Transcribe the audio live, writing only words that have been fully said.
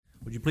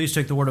Would you please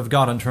take the Word of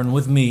God and turn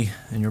with me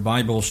in your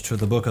Bibles to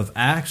the book of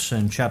Acts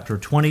and chapter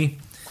 20.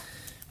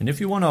 And if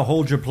you want to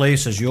hold your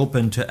place as you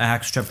open to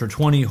Acts chapter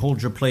 20,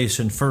 hold your place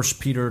in 1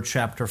 Peter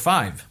chapter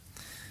 5.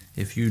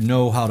 If you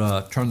know how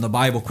to turn the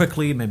Bible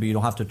quickly, maybe you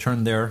don't have to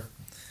turn there.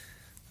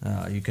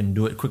 You can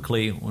do it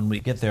quickly when we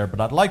get there. But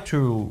I'd like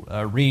to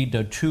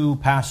read two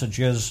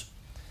passages,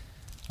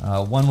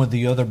 one with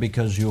the other,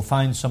 because you'll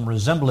find some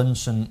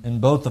resemblance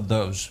in both of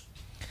those.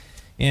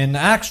 In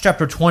Acts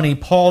chapter 20,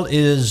 Paul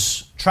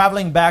is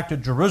traveling back to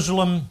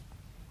Jerusalem.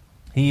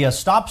 He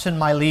stops in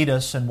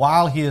Miletus, and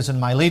while he is in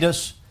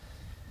Miletus,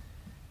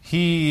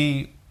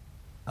 he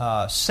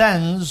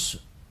sends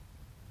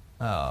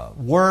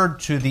word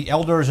to the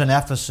elders in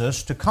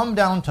Ephesus to come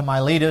down to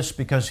Miletus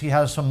because he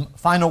has some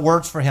final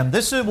words for him.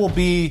 This will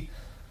be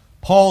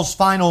Paul's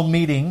final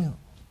meeting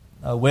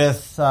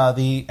with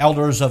the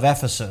elders of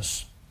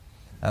Ephesus.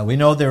 We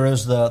know there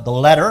is the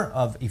letter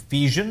of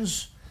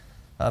Ephesians,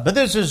 but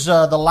this is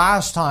the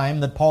last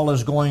time that Paul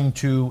is going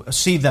to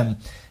see them.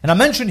 And I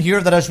mentioned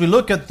here that as we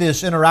look at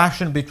this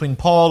interaction between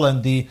Paul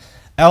and the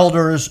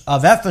elders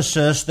of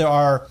Ephesus, there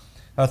are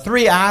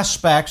three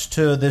aspects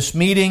to this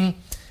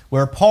meeting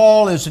where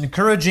Paul is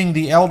encouraging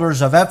the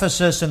elders of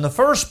Ephesus. In the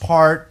first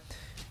part,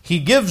 he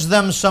gives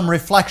them some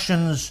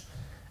reflections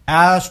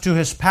as to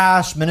his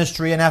past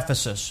ministry in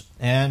Ephesus.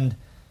 And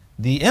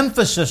the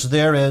emphasis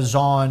there is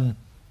on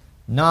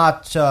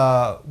not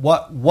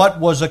what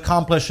was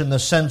accomplished in the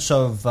sense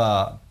of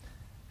how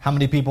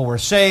many people were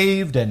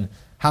saved and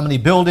how many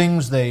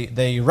buildings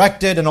they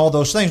erected and all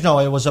those things. No,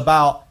 it was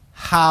about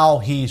how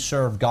he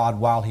served God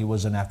while he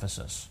was in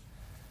Ephesus.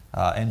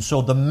 And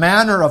so the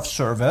manner of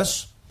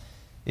service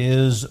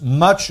is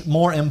much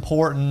more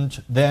important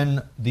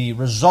than the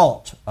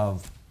result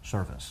of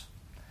service.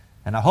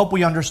 And I hope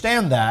we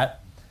understand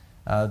that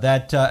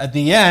at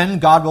the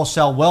end, God will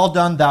say, "Well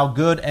done, thou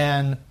good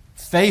and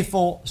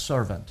faithful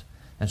servant."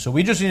 And so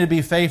we just need to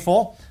be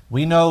faithful.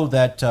 We know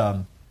that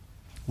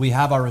we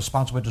have our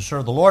responsibility to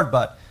serve the Lord,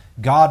 but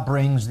God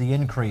brings the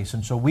increase.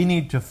 And so we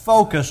need to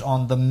focus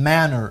on the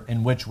manner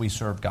in which we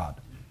serve God.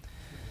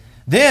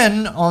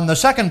 Then, on the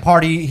second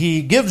part,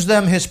 he gives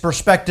them his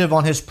perspective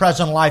on his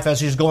present life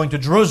as he's going to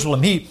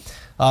Jerusalem.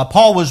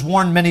 Paul was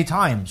warned many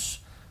times,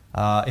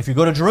 if you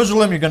go to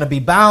Jerusalem, you're going to be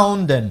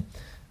bound. And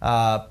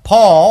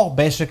Paul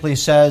basically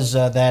says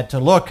that,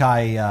 look,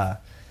 I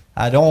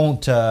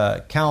don't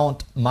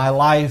count my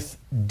life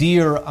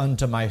dear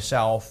unto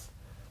myself.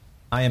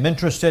 I am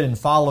interested in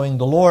following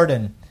the Lord,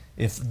 and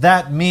if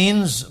that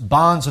means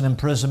bonds and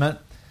imprisonment,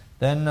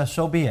 then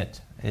so be it.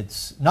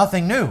 It's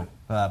nothing new.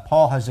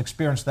 Paul has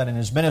experienced that in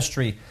his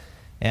ministry,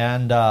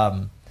 and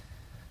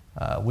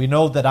we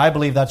know that I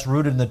believe that's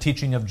rooted in the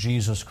teaching of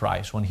Jesus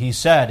Christ, when he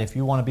said, if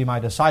you want to be my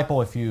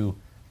disciple, if you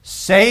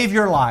save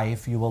your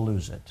life, you will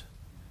lose it.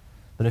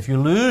 But if you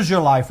lose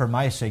your life for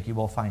my sake, you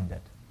will find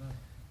it.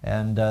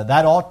 And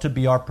that ought to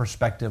be our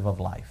perspective of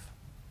life.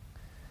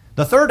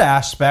 The third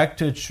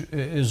aspect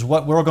is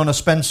what we're going to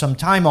spend some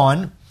time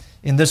on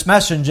in this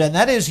message, and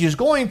that is he's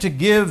going to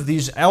give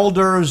these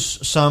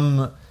elders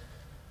some,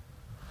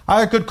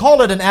 I could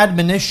call it an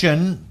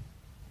admonition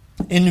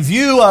in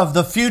view of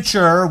the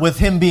future with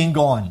him being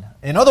gone.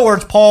 In other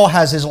words, Paul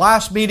has his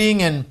last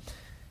meeting and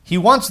he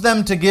wants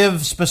them to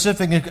give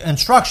specific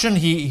instruction.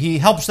 He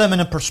helps them in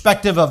a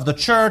perspective of the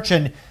church,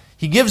 and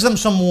he gives them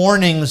some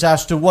warnings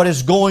as to what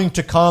is going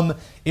to come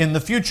in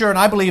the future. And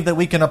I believe that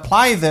we can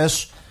apply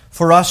this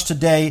for us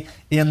today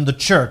in the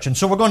church. And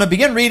so we're going to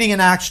begin reading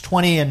in Acts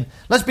 20, and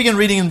let's begin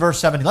reading in verse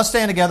 17. Let's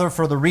stand together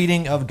for the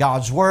reading of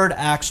God's Word,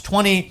 Acts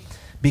 20,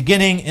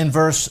 beginning in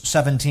verse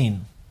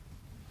 17.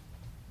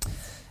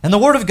 And the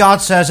Word of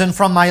God says, "And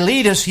from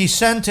Miletus he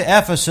sent to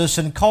Ephesus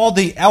and called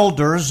the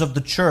elders of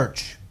the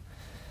church.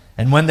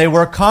 And when they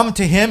were come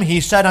to him, he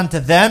said unto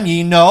them,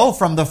 Ye know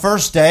from the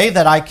first day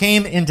that I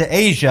came into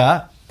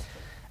Asia,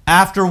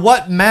 after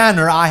what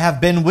manner I have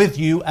been with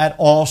you at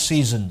all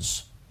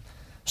seasons,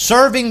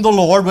 serving the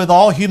Lord with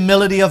all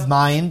humility of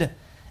mind,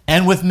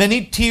 and with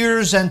many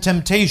tears and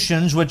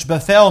temptations which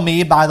befell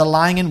me by the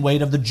lying in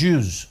wait of the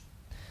Jews.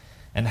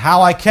 And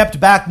how I kept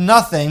back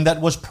nothing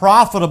that was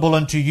profitable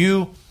unto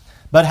you,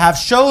 but have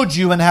showed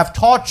you and have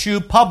taught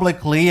you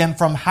publicly and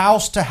from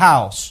house to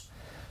house,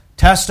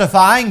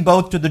 testifying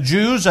both to the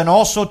Jews and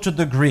also to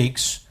the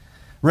Greeks,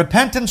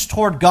 repentance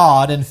toward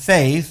God and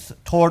faith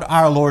toward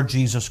our Lord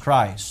Jesus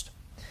Christ.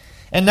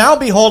 And now,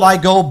 behold, I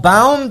go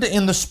bound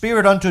in the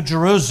Spirit unto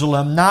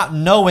Jerusalem, not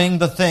knowing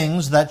the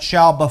things that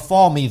shall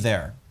befall me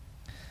there,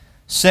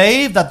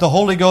 save that the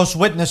Holy Ghost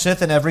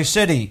witnesseth in every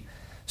city,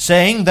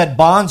 saying that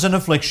bonds and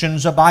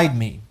afflictions abide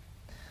me.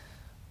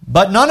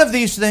 But none of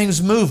these things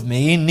move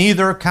me,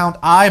 neither count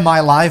I my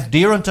life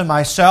dear unto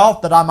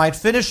myself, that I might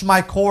finish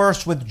my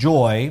course with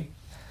joy,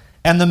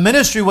 and the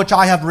ministry which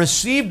I have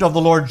received of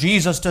the Lord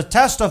Jesus, to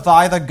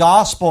testify the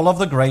gospel of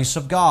the grace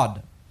of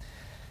God.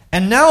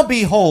 And now,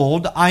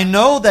 behold, I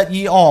know that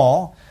ye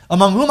all,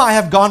 among whom I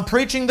have gone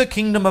preaching the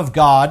kingdom of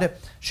God,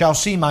 shall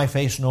see my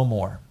face no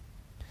more.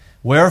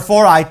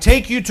 Wherefore I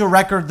take you to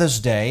record this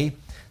day,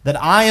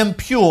 that I am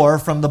pure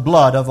from the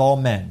blood of all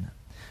men.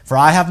 For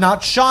I have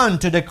not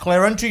shunned to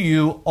declare unto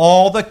you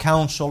all the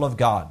counsel of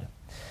God.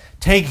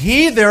 Take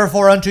heed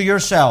therefore unto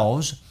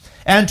yourselves,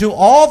 and to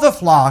all the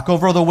flock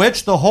over the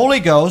which the Holy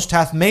Ghost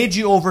hath made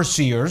you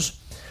overseers,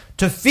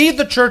 to feed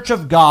the church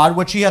of God,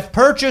 which he hath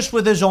purchased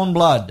with his own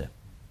blood.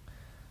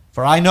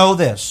 For I know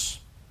this,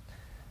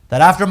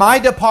 that after my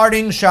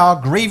departing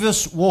shall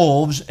grievous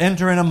wolves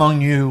enter in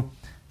among you,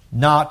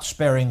 not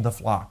sparing the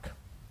flock.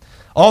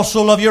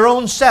 Also of your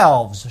own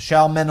selves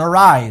shall men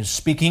arise,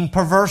 speaking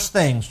perverse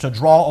things to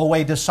draw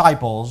away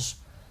disciples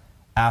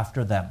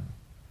after them.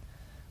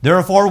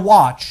 Therefore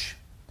watch,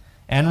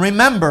 and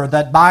remember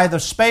that by the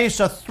space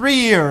of 3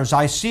 years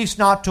I cease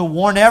not to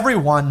warn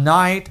everyone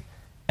night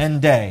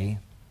and day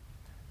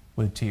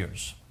with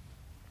tears.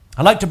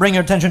 I'd like to bring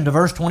your attention to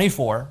verse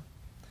 24.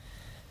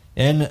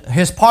 In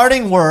his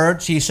parting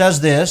words, he says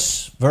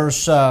this,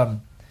 verse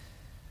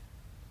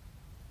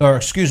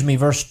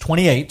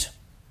 28.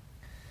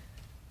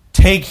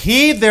 Take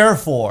heed,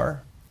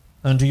 therefore,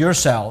 unto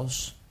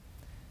yourselves,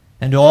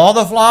 and to all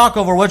the flock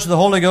over which the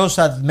Holy Ghost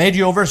hath made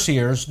you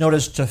overseers.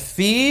 Notice, to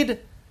feed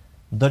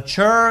the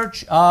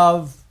church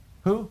of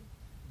who?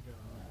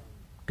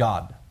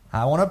 God.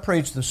 I want to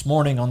preach this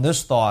morning on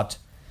this thought.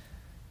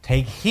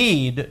 Take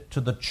heed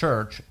to the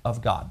church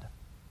of God.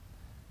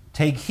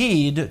 Take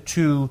heed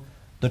to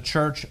the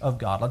church of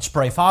God. Let's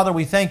pray. Father,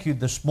 we thank you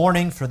this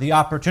morning for the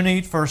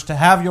opportunity first to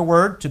have your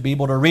word, to be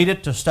able to read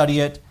it, to study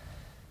it,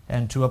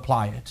 and to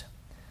apply it.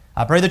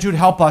 I pray that you would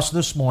help us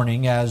this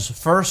morning as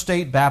First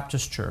State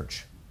Baptist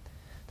Church,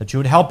 that you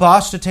would help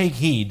us to take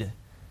heed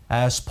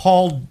as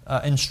Paul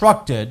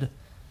instructed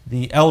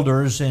the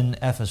elders in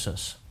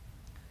Ephesus.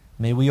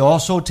 May we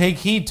also take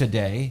heed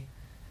today,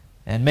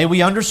 and may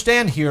we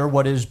understand here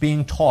what is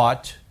being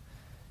taught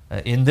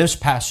in this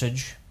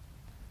passage,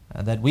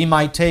 that we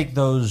might take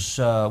those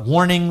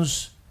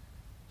warnings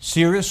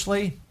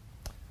seriously,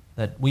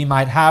 that we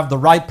might have the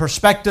right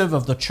perspective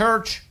of the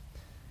church,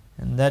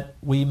 and that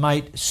we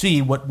might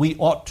see what we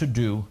ought to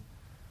do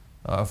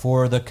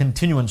for the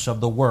continuance of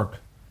the work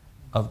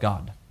of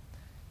God.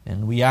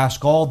 And we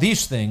ask all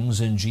these things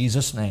in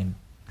Jesus' name.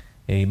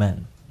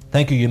 Amen.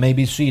 Thank you. You may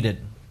be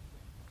seated.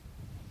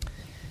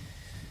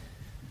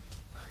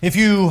 If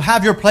you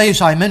have your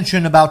place, I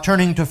mentioned about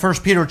turning to 1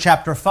 Peter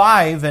chapter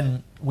 5,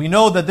 and we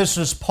know that this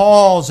is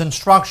Paul's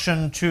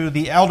instruction to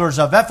the elders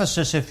of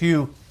Ephesus. If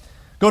you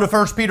go to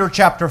 1 Peter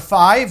chapter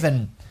 5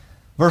 and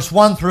verse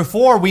 1 through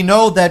 4, we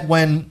know that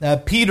when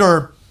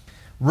Peter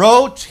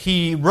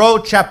he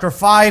wrote chapter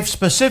 5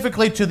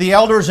 specifically to the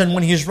elders, and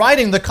when he's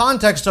writing, the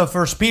context of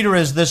 1 Peter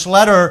is this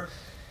letter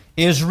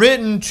is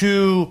written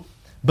to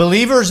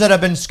believers that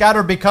have been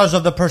scattered because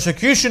of the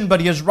persecution,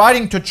 but he is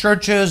writing to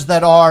churches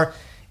that are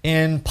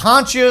in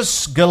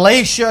Pontus,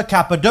 Galatia,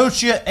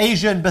 Cappadocia,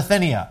 Asia, and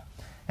Bithynia.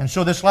 And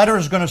so this letter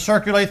is going to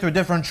circulate through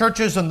different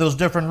churches in those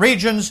different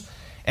regions,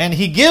 and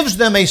he gives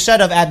them a set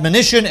of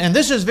admonition, and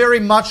this is very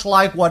much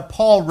like what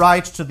Paul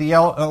writes to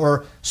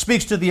or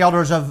speaks to the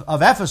elders of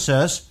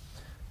Ephesus.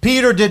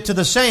 Peter did to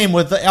the same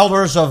with the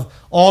elders of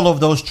all of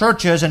those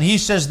churches, and he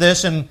says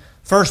this in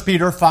 1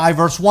 Peter 5,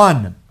 verse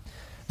 1.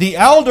 The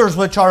elders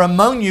which are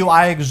among you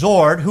I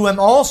exhort, who am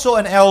also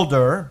an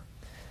elder,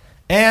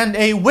 and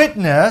a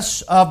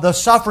witness of the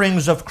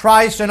sufferings of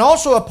Christ, and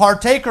also a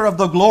partaker of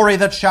the glory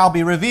that shall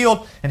be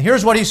revealed. And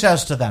here's what he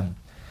says to them.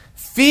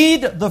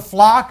 Feed the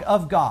flock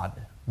of God,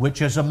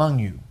 which is among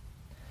you,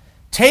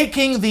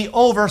 taking the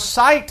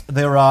oversight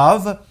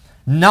thereof,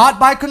 not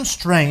by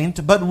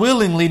constraint, but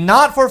willingly,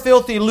 not for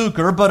filthy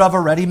lucre, but of a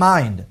ready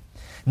mind.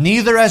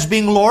 Neither as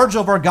being lords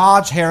over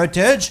God's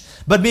heritage,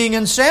 but being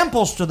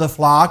ensamples to the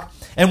flock.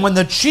 And when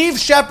the chief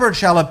shepherd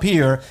shall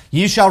appear,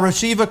 ye shall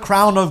receive a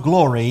crown of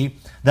glory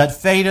that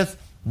fadeth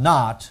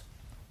not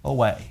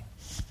away.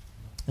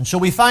 And so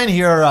we find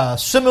here a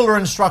similar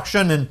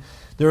instruction, and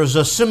there is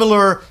a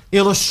similar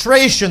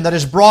illustration that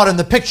is brought in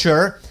the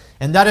picture,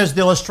 and that is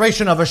the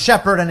illustration of a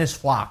shepherd and his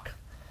flock.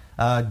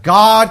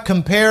 God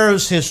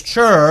compares his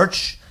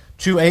church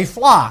to a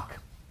flock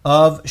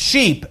of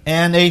sheep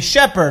and a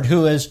shepherd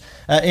who is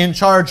in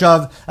charge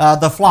of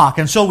the flock.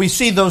 And so we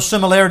see those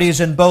similarities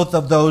in both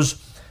of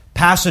those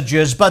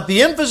passages. But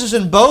the emphasis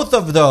in both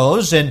of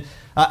those, in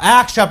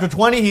Acts chapter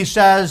 20,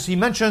 he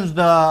mentions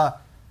the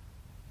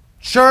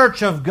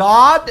church of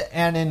God,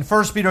 and in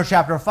 1 Peter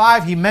chapter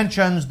 5, he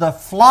mentions the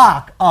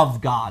flock of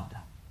God.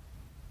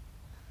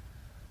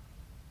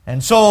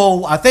 And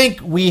so I think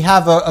we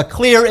have a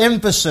clear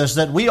emphasis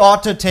that we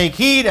ought to take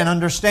heed and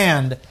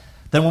understand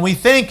that when we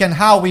think and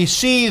how we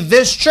see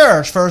this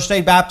church, First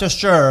State Baptist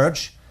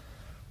Church,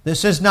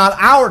 this is not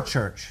our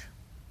church.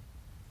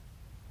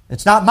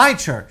 It's not my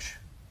church.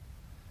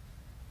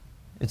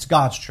 It's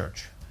God's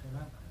church.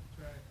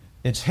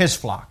 It's His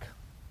flock.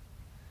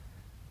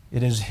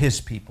 It is His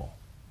people.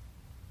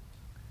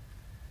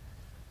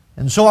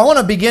 And so I want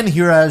to begin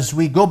here as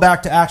we go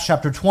back to Acts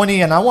chapter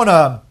 20, and I want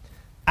to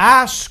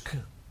ask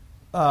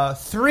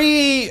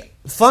three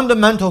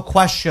fundamental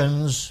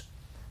questions,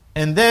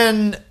 and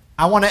then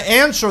I want to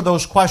answer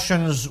those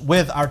questions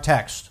with our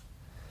text.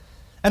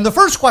 And the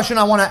first question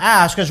I want to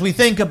ask as we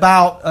think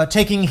about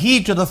taking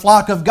heed to the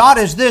flock of God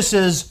is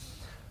this,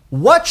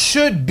 what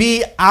should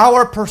be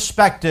our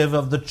perspective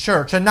of the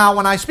church? And now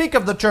when I speak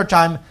of the church,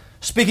 I'm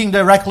speaking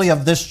directly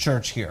of this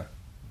church here.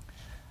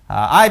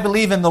 I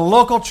believe in the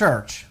local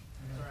church.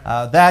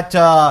 I'm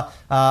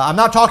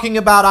not talking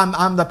about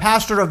I'm the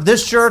pastor of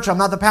this church, I'm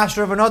not the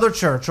pastor of another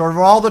church, or of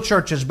all the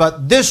churches,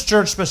 but this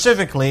church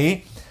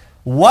specifically.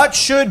 What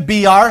should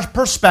be our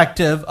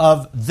perspective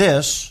of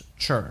this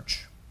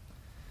church?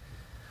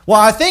 Well,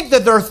 I think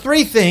that there are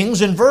three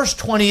things in verse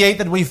 28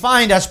 that we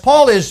find as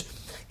Paul is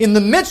in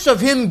the midst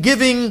of him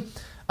giving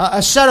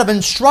a set of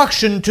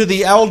instruction to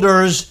the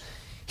elders.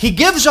 He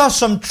gives us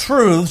some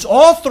truths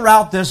all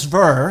throughout this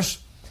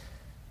verse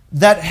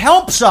that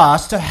helps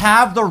us to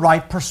have the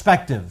right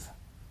perspective.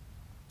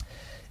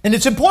 And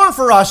it's important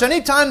for us,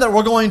 anytime that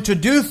we're going to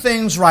do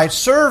things right,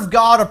 serve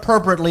God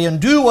appropriately,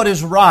 and do what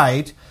is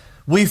right,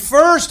 we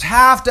first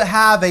have to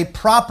have a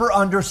proper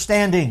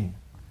understanding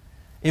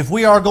if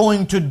we are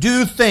going to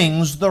do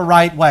things the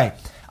right way.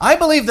 I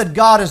believe that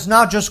God is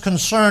not just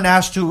concerned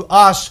as to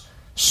us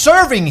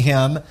serving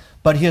Him,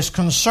 but He is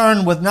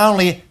concerned with not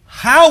only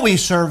how we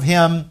serve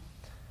Him,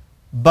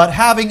 but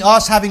having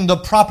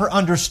the proper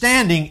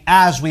understanding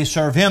as we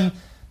serve Him,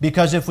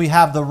 because if we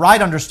have the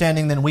right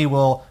understanding, then we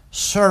will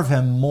serve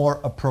Him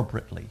more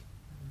appropriately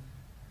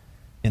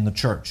in the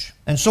church.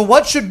 And so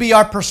what should be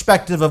our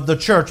perspective of the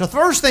church? The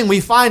first thing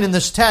we find in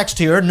this text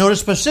here, notice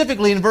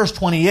specifically in verse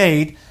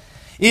 28,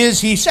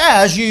 is he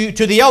says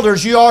to the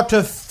elders, you are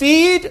to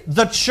feed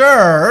the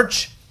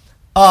church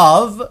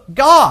of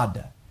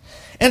God.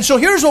 And so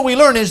here's what we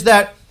learn is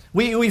that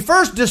we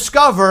first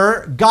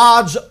discover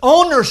God's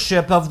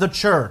ownership of the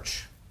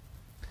church.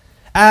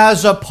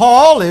 As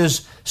Paul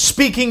is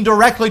speaking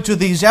directly to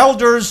these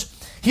elders,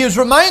 he is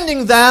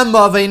reminding them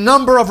of a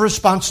number of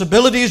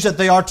responsibilities that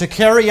they are to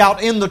carry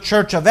out in the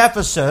church of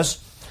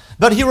Ephesus,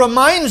 but he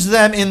reminds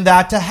them in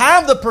that to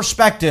have the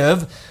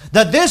perspective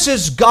that this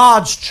is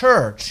God's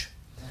church,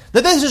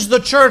 that this is the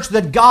church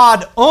that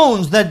God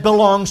owns, that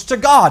belongs to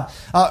God.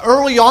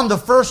 Early on, the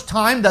first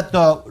time that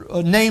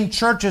the name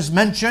church is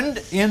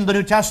mentioned in the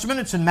New Testament,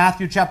 it's in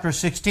Matthew chapter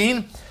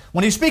 16,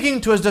 when he's speaking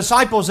to his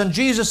disciples, and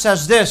Jesus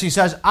says this, he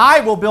says,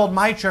 I will build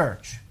my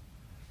church,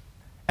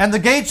 and the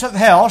gates of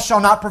hell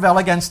shall not prevail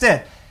against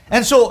it.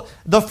 And so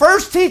the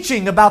first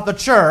teaching about the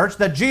church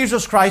that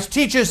Jesus Christ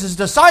teaches his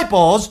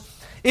disciples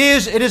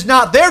is it is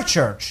not their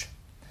church.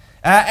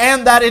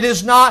 And that it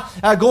is not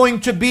going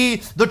to be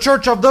the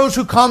church of those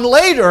who come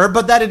later,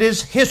 but that it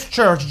is His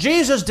church.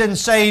 Jesus didn't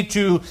say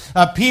to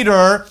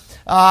Peter,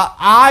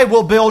 I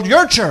will build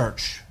your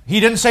church. He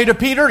didn't say to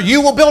Peter,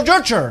 you will build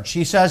your church.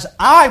 He says,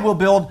 I will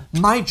build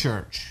my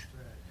church.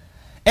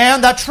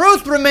 And that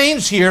truth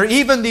remains here.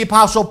 Even the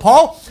Apostle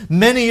Paul,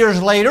 many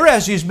years later,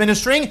 as he's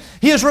ministering,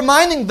 he is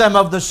reminding them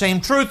of the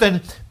same truth.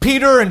 And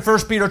Peter, in 1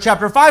 Peter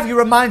chapter 5, he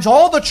reminds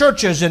all the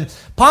churches in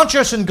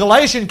Pontus and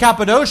Galatia and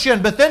Cappadocia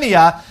and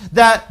Bithynia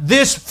that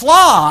this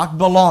flock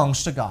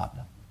belongs to God.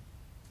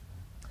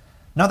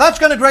 Now that's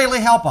going to greatly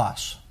help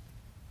us.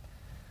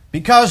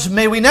 Because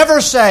may we never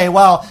say,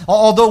 well,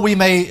 although we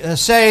may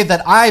say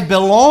that I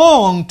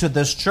belong to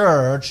this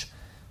church,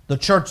 the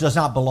church does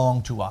not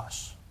belong to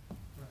us.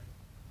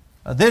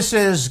 This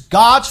is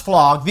God's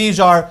flock. These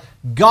are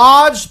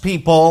God's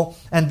people,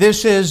 and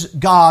this is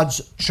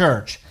God's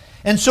church.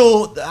 And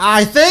so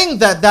I think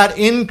that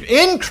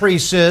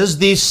increases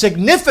the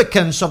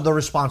significance of the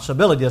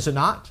responsibility, does it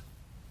not?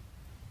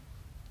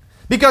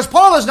 Because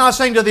Paul is not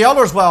saying to the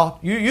elders, well,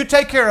 you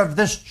take care of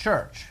this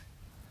church.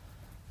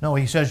 No,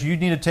 he says you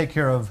need to take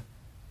care of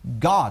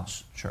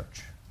God's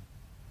church.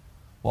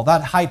 Well,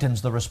 that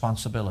heightens the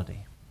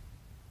responsibility.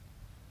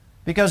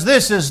 Because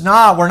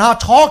we're not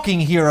talking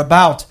here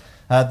about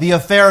the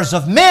affairs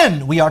of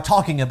men. We are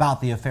talking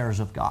about the affairs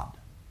of God.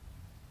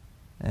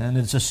 And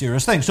it's a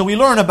serious thing. So we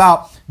learn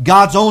about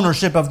God's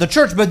ownership of the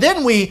church, but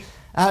then we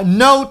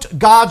note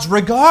God's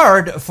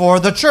regard for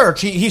the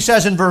church. He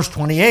says in verse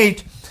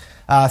 28,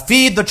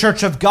 feed the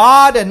church of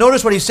God, and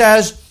notice what he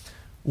says,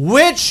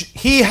 which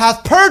he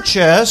hath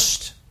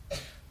purchased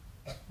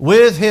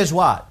with his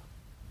what?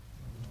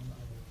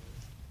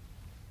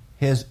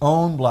 His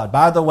own blood.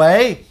 By the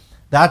way,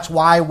 that's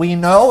why we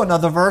know,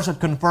 another verse that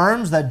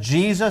confirms that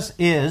Jesus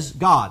is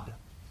God.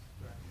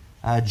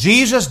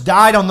 Jesus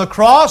died on the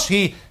cross.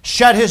 He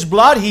shed His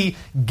blood. He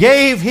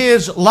gave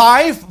His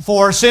life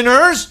for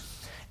sinners.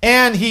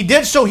 And He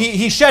did so.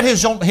 He shed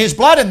His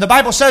blood. And the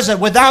Bible says that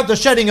without the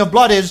shedding of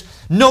blood is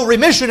no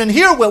remission. And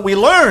here what we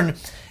learn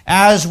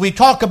as we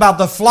talk about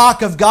the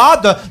flock of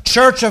God, the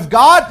church of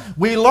God,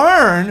 we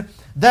learn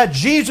that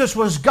Jesus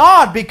was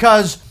God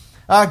because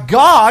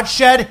God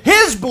shed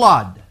His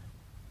blood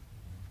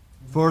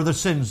for the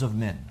sins of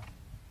men.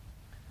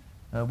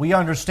 We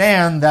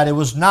understand that it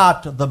was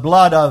not the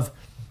blood of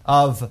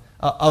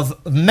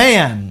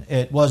man,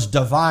 it was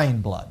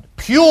divine blood.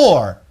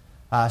 Pure,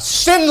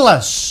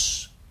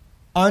 sinless,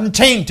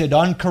 untainted,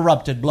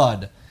 uncorrupted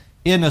blood.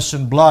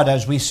 Innocent blood,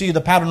 as we see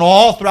the pattern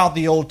all throughout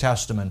the Old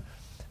Testament.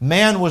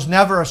 Man was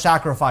never a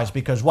sacrifice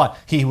because what?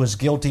 He was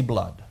guilty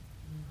blood.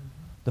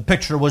 The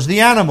picture was the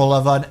animal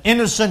of an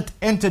innocent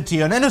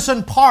entity. An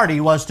innocent party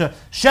was to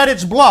shed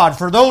its blood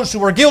for those who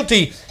were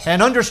guilty,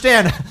 and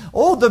understand,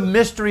 oh, the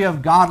mystery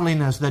of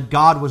godliness, that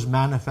God was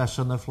manifest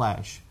in the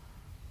flesh.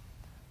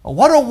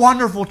 What a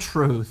wonderful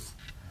truth.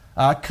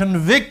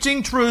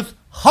 Convicting truth,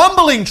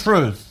 humbling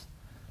truth.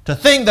 To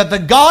think that the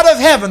God of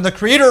heaven, the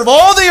creator of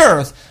all the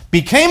earth,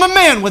 became a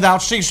man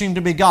without ceasing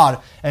to be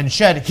God and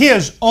shed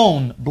His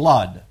own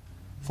blood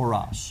for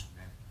us.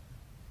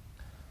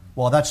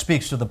 Well, that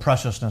speaks to the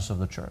preciousness of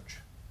the church.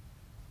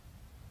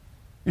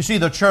 You see,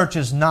 the church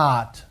is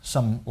not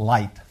some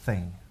light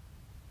thing.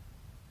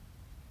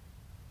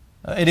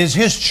 It is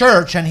His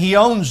church and He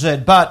owns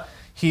it, but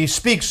He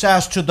speaks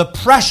as to the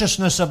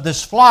preciousness of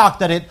this flock,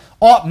 that it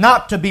ought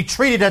not to be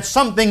treated as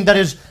something that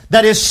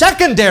is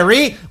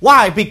secondary.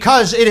 Why?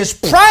 Because it is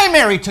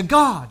primary to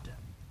God.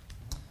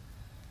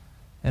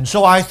 And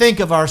so I think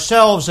of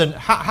ourselves and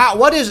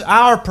what is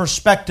our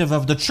perspective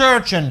of the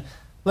church? And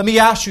let me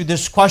ask you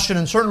this question,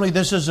 and certainly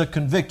this is a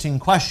convicting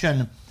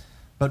question,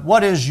 but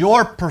what is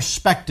your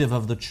perspective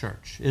of the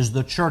church? Is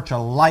the church a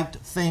light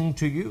thing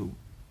to you?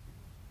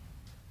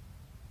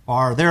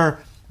 Are there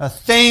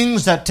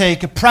things that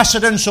take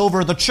precedence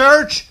over the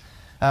church?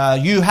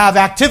 You have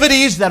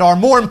activities that are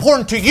more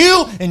important to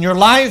you in your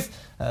life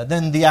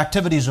than the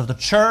activities of the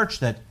church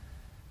that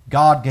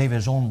God gave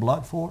His own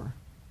blood for?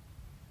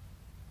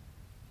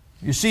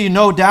 You see,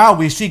 no doubt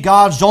we see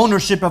God's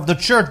ownership of the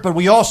church, but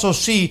we also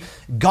see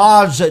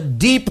God's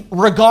deep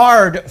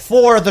regard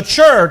for the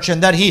church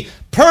and that He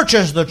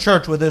purchased the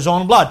church with His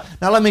own blood.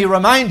 Now let me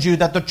remind you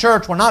that the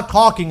church, we're not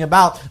talking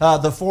about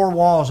the four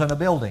walls in a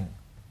building.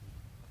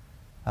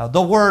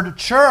 The word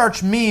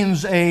church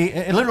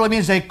it literally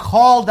means a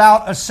called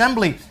out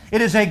assembly. It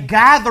is a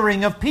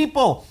gathering of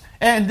people.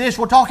 And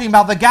we're talking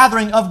about the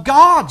gathering of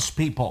God's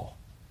people.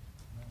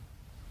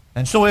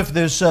 And so if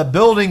this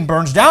building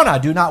burns down, I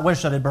do not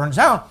wish that it burns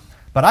down,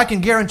 but I can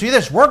guarantee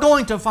this, we're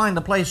going to find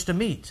a place to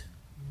meet.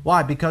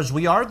 Why? Because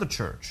we are the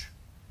church.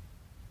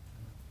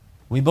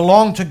 We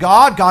belong to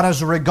God. God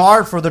has a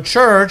regard for the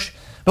church.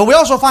 But we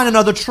also find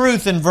another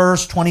truth in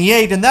verse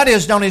 28, and that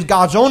is not only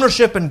God's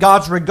ownership and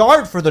God's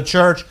regard for the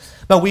church,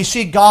 but we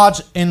see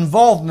God's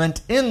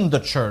involvement in the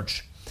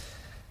church.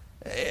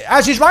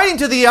 As he's writing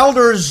to the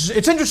elders,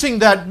 it's interesting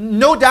that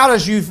no doubt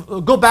as you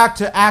go back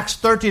to Acts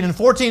 13 and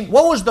 14,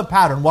 what was the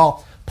pattern?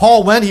 Well,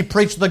 Paul went, he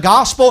preached the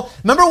gospel.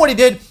 Remember what he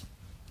did?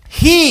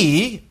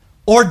 He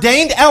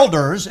ordained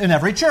elders in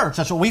every church.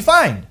 That's what we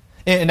find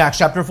in Acts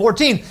chapter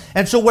 14.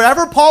 And so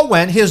wherever Paul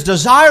went, his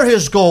desire,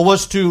 his goal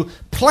was to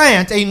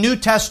plant a New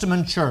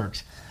Testament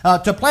church.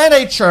 To plant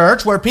a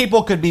church where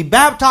people could be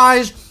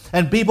baptized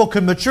and people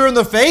could mature in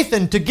the faith,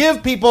 and to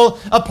give people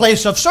a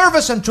place of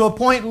service and to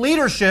appoint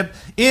leadership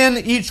in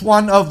each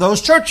one of those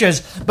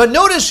churches. But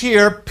notice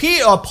here,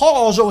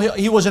 Paul,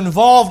 he was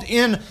involved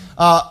in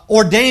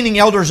ordaining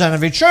elders in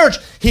every church.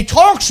 He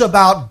talks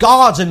about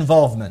God's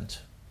involvement.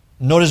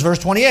 Notice verse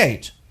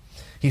 28.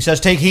 He says,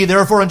 "Take heed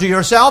therefore unto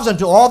yourselves and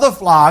to all the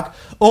flock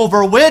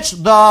over which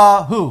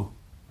the" who?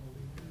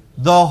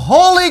 "The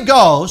Holy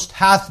Ghost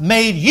hath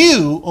made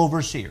you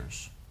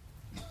overseers."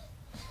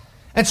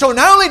 And so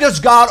not only does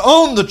God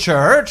own the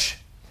church,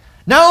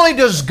 not only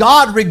does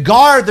God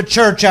regard the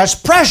church as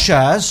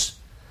precious,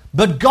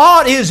 but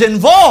God is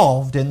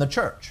involved in the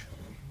church.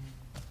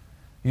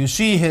 You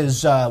see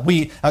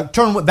we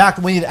turn back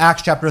to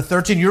Acts chapter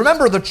 13. You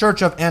remember the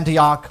church of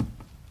Antioch?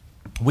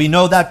 We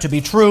know that to be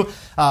true.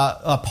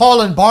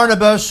 Paul and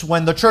Barnabas,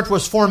 when the church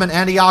was formed in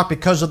Antioch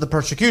because of the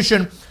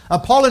persecution,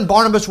 Paul and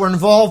Barnabas were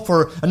involved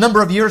for a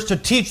number of years to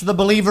teach the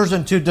believers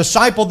and to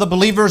disciple the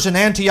believers in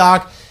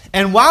Antioch.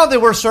 And while they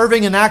were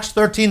serving in Acts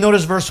 13,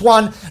 notice verse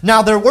 1,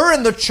 "Now there were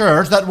in the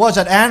church that was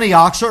at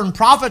Antioch certain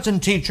prophets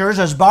and teachers,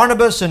 as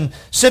Barnabas and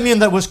Simeon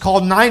that was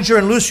called Niger,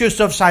 and Lucius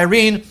of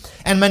Cyrene,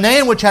 and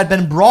Manaen, which had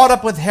been brought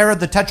up with Herod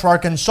the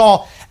Tetrarch, and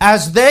Saul,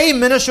 as they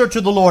ministered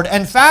to the Lord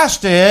and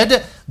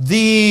fasted,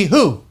 the"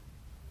 who?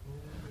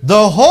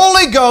 "The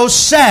Holy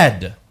Ghost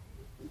said,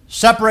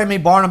 Separate me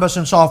Barnabas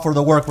and Saul for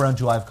the work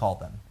whereunto I have called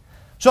them."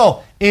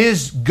 So,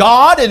 is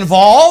God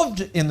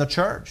involved in the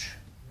church?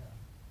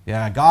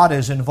 Yeah, God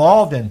is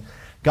involved, and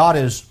God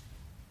is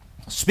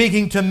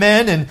speaking to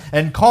men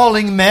and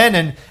calling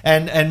men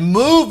and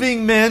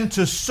moving men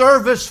to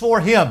service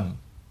for Him.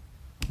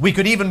 We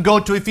could even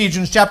go to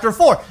Ephesians chapter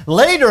 4.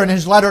 Later in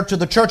his letter to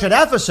the church at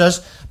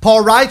Ephesus,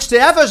 Paul writes to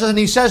Ephesus and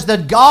he says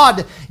that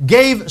God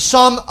gave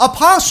some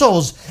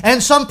apostles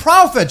and some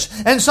prophets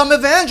and some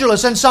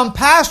evangelists and some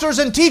pastors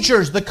and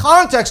teachers. The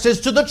context is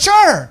to the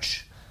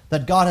church,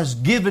 that God has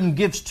given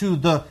gifts to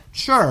the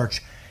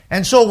church.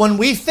 And so when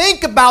we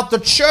think about the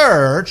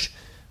church,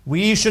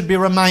 we should be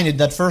reminded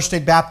that First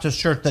State Baptist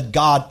Church, that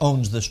God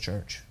owns this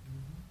church.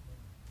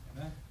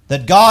 Amen.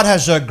 That God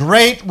has a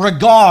great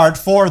regard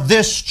for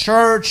this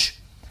church,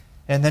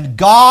 and that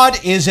God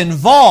is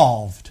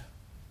involved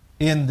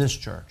in this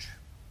church.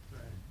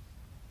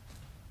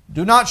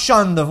 Do not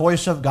shun the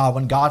voice of God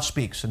when God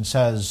speaks and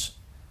says,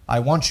 "I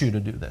want you to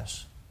do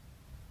this."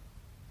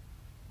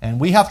 And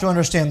we have to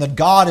understand that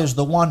God is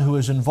the one who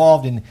is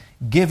involved in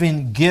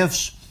giving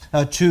gifts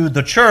to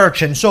the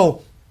church. And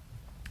so,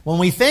 when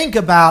we think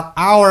about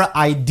our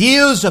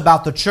ideas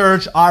about the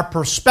church, our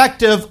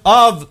perspective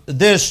of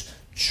this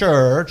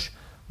church,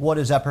 what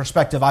is that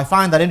perspective? I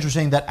find that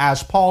interesting that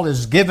as Paul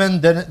is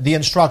given the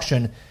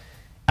instruction,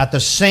 at the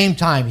same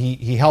time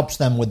he helps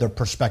them with their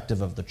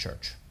perspective of the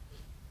church.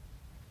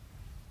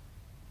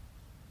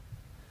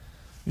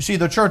 You see,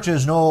 the church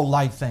is no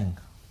light thing.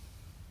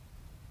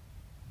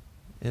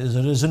 It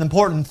is an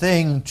important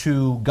thing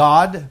to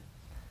God,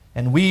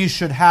 and we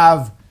should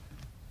have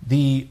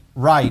the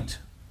right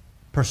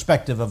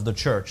perspective of the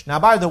church. Now,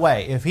 by the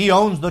way, if he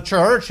owns the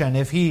church and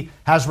if he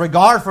has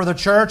regard for the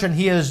church and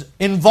he is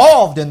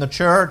involved in the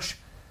church,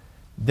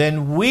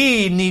 then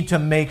we need to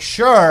make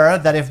sure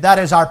that if that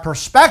is our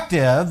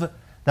perspective,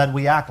 that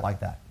we act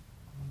like that.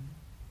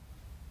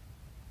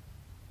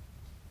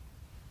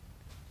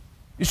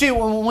 You see,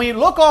 when we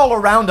look all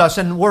around us,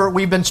 and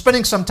we've been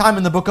spending some time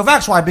in the book of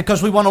Acts, why?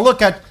 Because we want to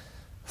look at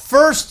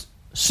first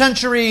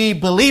century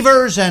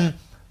believers and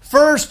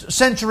first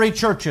century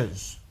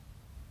churches.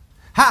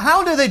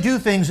 How did they do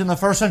things in the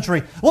first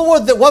century? What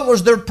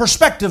was their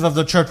perspective of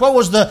the church? What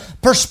was the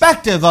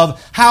perspective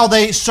of how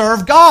they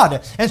serve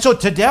God? And so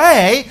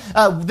today,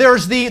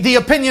 there's the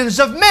opinions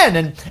of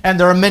men, and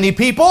there are many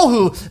people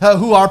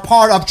who are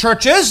part of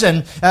churches,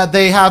 and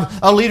they have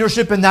a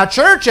leadership in that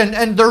church,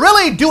 and they're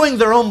really doing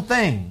their own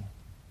thing.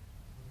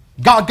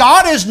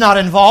 God is not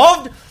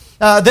involved.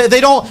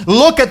 They don't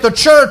look at the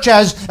church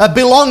as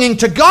belonging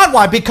to God.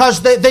 Why?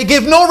 Because they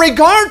give no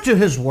regard to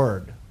His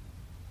Word.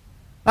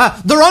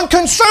 They're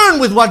unconcerned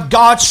with what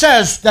God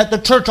says that the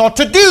church ought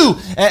to do.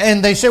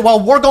 And they say,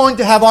 well, we're going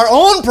to have our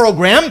own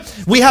program.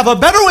 We have a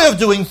better way of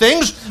doing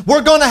things.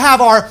 We're going to have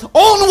our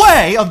own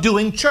way of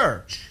doing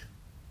church.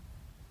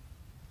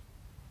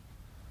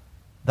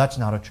 That's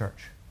not a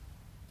church.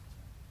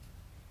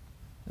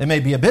 It may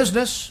be a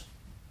business.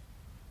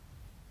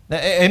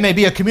 It may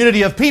be a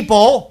community of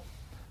people,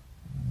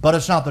 but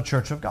it's not the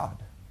church of God.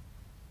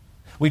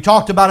 We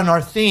talked about in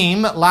our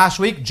theme last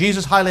week,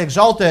 Jesus highly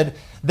exalted,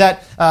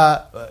 that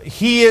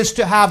He is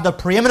to have the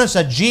preeminence,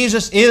 that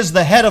Jesus is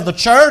the head of the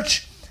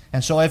church.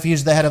 And so if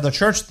He's the head of the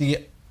church, the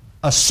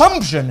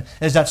assumption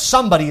is that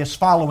somebody is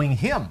following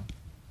Him.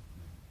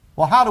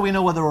 Well, how do we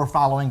know whether we're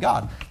following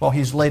God? Well,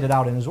 He's laid it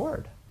out in His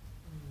Word.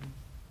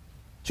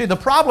 See, the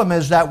problem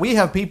is that we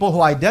have people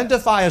who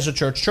identify as a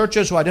church,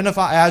 churches who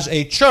identify as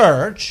a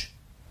church,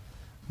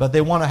 but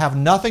they want to have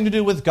nothing to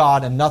do with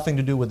God and nothing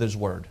to do with His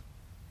Word.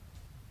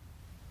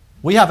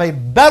 We have a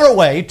better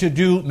way to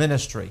do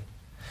ministry.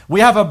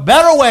 We have a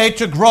better way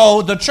to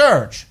grow the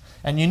church.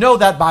 And you know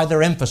that by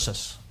their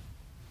emphasis.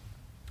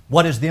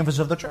 What is the emphasis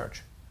of the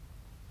church?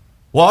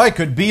 Well, it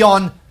could be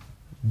on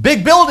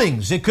big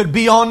buildings. It could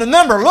be on the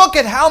number. Look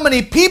at how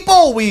many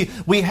people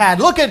we had.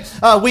 Look at,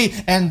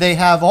 and they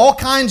have all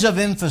kinds of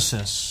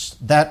emphasis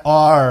that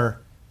are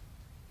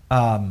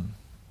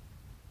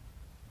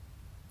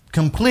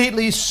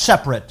completely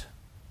separate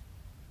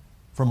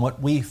from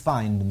what we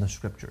find in the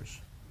Scriptures.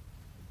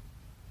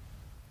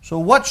 So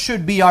what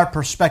should be our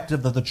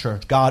perspective of the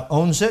church? God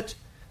owns it.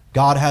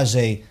 God has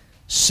a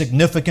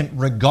significant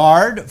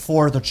regard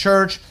for the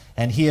church,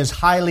 and He is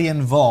highly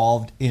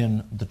involved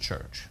in the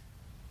church.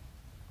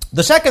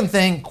 The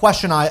second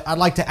question I'd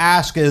like to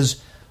ask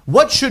is,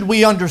 what should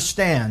we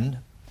understand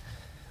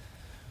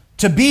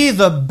to be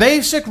the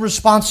basic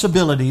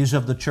responsibilities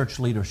of the church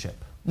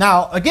leadership?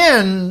 Now,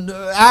 again,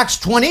 Acts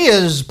 20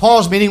 is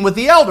Paul's meeting with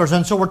the elders,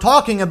 and so we're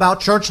talking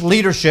about church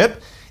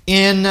leadership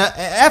in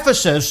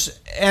Ephesus.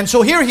 And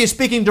so here he is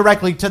speaking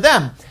directly to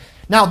them.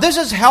 Now, this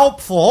is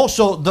helpful.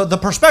 So the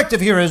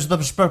perspective here is the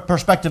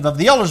perspective of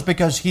the elders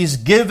because he's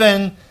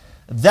given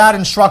that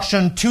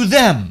instruction to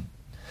them.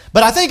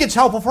 But I think it's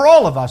helpful for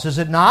all of us, is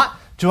it not?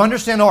 To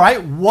understand, all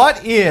right,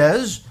 what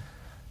is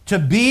to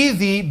be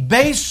the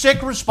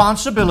basic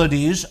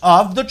responsibilities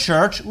of the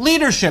church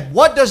leadership?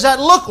 What does that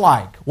look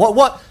like?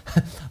 What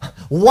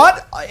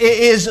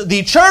is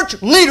the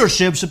church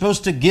leadership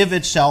supposed to give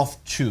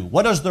itself to?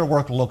 What does their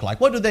work look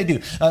like? What do they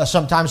do?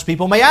 Sometimes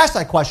people may ask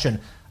that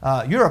question.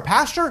 You're a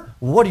pastor?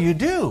 What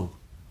do?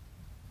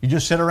 You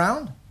just sit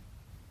around?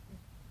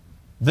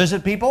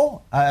 Visit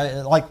people?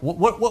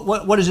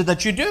 What is it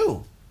that you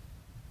do?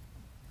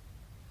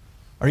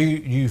 Or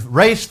you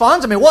raise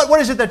funds? I mean, what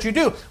is it that you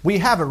do? We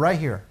have it right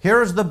here.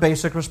 Here's the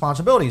basic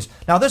responsibilities.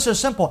 Now, this is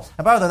simple.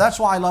 And by the way, that's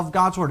why I love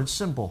God's Word. It's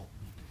simple.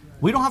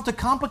 We don't have to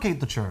complicate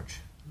the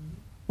church.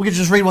 We can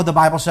just read what the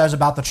Bible says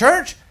about the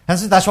church, and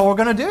that's what we're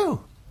going to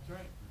do.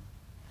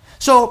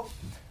 So,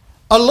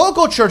 a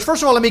local church,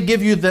 first of all, let me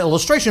give you the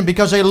illustration,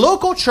 because a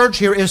local church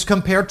here is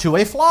compared to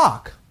a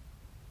flock.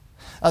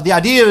 The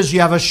idea is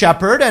you have a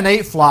shepherd and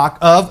a flock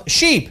of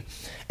sheep.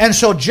 And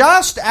so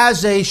just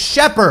as a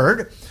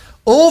shepherd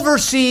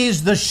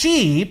oversees the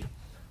sheep,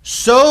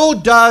 so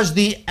does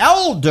the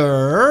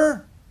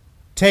elder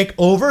take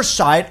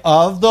oversight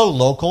of the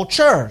local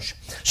church.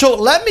 So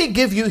let me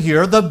give you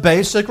here the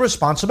basic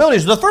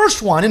responsibilities. The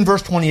first one in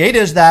verse 28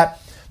 is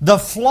that the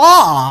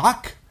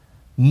flock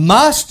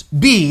must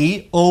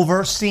be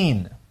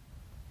overseen.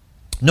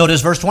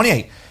 Notice verse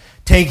 28.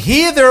 Take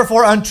heed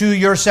therefore unto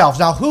yourselves.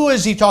 Now, who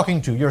is he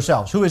talking to?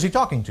 Yourselves. Who is he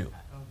talking to?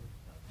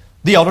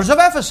 The elders of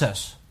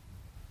Ephesus.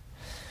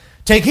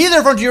 Take heed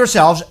therefore unto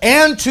yourselves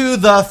and to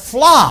the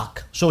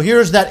flock. So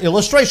here's that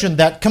illustration,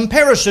 that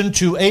comparison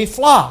to a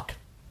flock,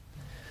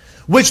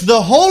 which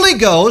the Holy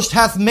Ghost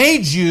hath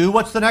made you,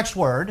 what's the next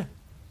word?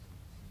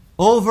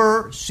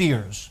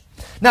 Overseers.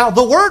 Now,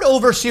 the word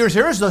overseers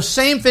here is the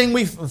same thing,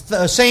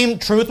 the same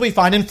truth we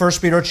find in 1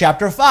 Peter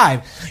chapter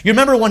 5. You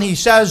remember when he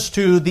says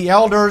to the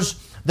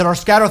elders that are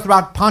scattered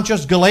throughout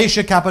Pontus,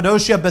 Galatia,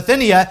 Cappadocia,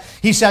 Bithynia,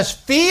 he says,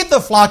 feed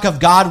the flock of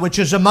God which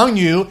is among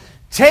you,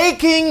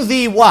 taking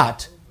the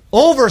what?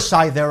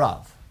 Oversight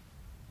thereof.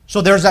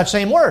 So there's that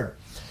same word.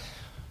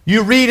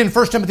 You read in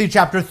 1 Timothy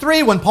chapter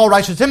 3, when Paul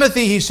writes to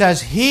Timothy, he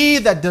says, he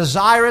that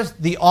desireth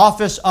the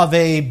office of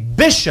a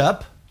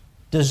bishop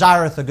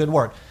desireth a good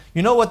work.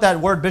 You know what that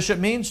word bishop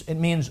means? It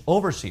means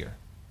overseer.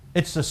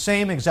 It's the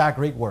same exact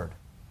Greek word.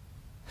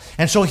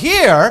 And so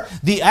here,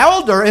 the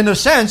elder, in a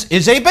sense,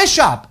 is a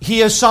bishop.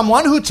 He is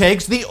someone who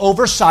takes the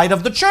oversight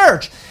of the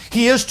church.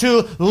 He is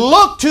to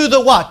look to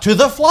the what? To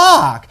the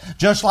flock.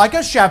 Just like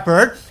a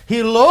shepherd,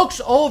 he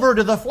looks over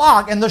to the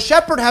flock, and the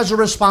shepherd has a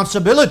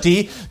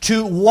responsibility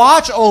to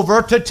watch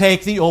over, to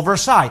take the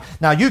oversight.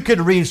 Now, you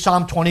could read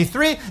Psalm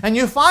 23, and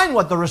you find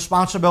what the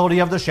responsibility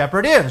of the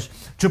shepherd is.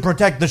 To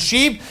protect the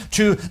sheep,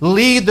 to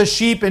lead the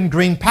sheep in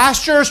green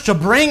pastures, to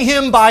bring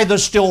him by the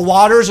still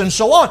waters, and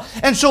so on.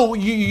 And so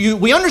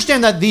we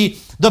understand that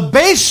the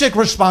basic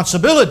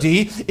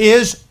responsibility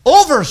is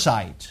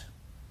oversight.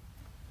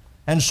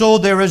 And so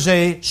there is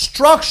a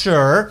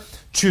structure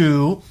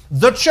to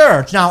the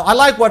church. Now, I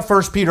like what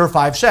 1 Peter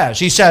 5 says.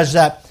 He says,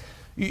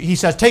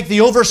 take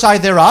the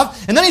oversight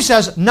thereof. And then he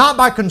says, not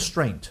by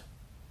constraint,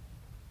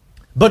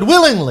 but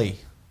willingly.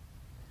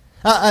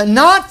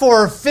 Not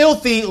for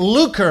filthy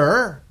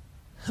lucre,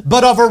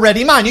 but of a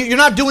ready mind. You're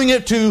not doing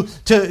it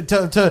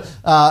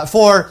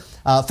for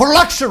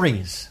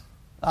luxuries.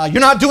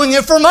 You're not doing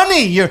it for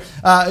money. You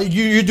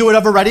do it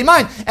of a ready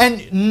mind.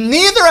 And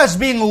neither as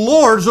being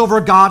lords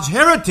over God's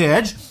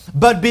heritage,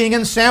 but being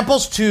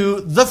ensamples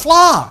to the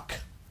flock.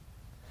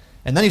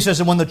 And then he says,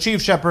 and when the chief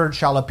shepherd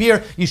shall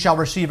appear, ye shall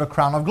receive a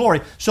crown of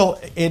glory. So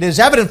it is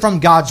evident from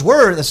God's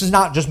word. This is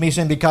not just me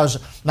saying because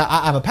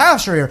I'm a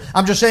pastor here.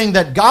 I'm just saying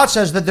that God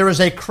says that there is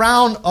a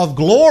crown of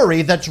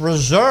glory that's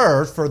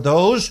reserved for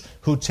those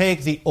who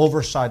take the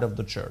oversight of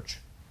the church.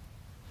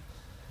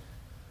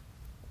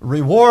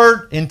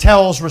 Reward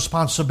entails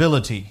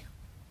responsibility.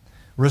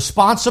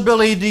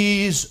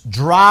 Responsibilities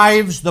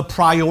drives the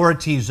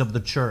priorities of the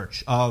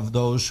church, of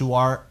those who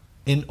are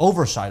in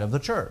oversight of the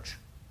church.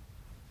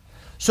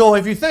 So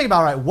if you think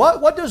about it,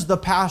 what does the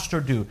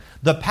pastor do?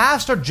 The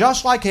pastor,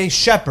 just like a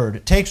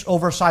shepherd, takes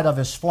oversight of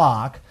his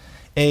flock.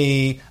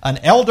 An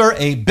elder,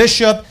 a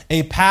bishop,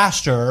 a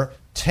pastor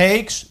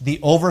takes the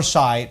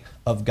oversight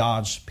of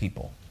God's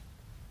people.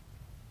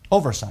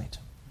 Oversight.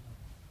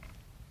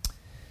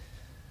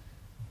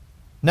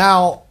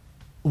 Now,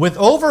 with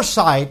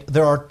oversight,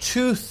 there are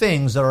two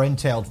things that are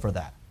entailed for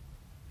that.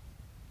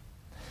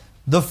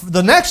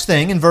 The next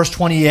thing in verse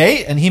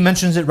 28, and he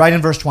mentions it right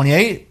in verse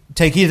 28,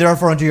 take ye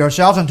therefore unto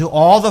yourselves and to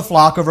all the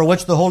flock over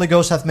which the Holy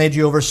Ghost hath made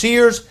you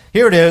overseers.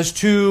 Here it is,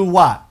 to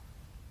what?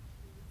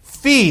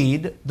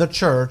 Feed the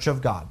church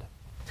of God.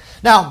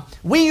 Now,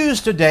 we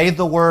use today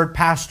the word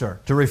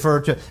pastor to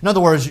refer to, in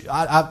other words,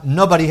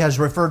 nobody has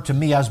referred to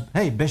me as,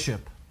 hey,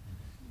 Bishop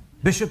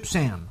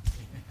Sam,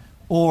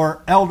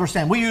 or Elder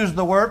Sam. We use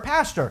the word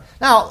pastor.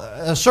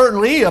 Now,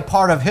 certainly a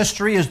part of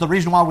history is the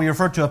reason why we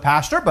refer to a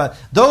pastor, but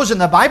those in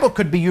the Bible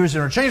could be used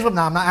interchangeably.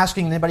 Now, I'm not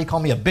asking anybody to call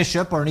me a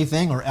bishop or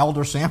anything, or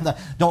Elder Sam.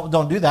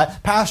 Don't do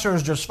that. Pastor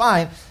is just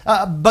fine.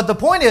 But the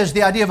point is,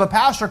 the idea of a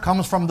pastor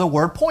comes from the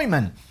word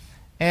poimen.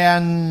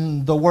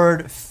 And the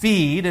word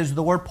feed is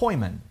the word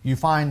poimen. You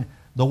find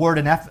the word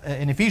in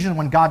Ephesians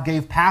when God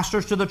gave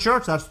pastors to the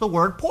church, that's the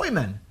word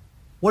poimen.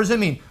 What does it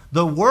mean?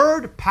 The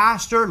word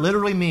pastor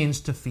literally means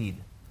to feed.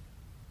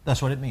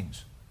 That's what it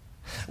means.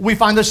 We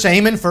find the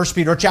same in 1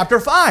 Peter chapter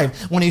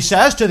 5 when he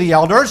says to the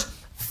elders,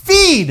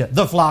 feed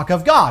the flock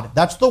of God.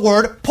 That's the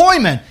word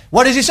poimen.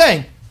 What is he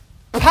saying?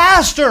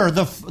 Pastor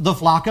the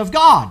flock of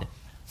God.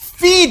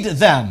 Feed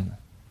them.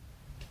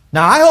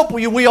 Now, I hope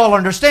we all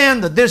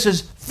understand that this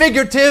is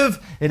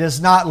figurative. It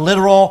is not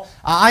literal.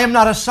 I am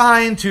not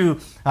assigned to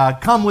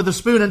come with a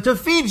spoon and to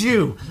feed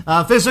you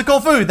physical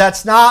food.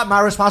 That's not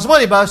my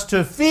responsibility, but it's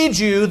to feed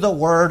you the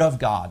Word of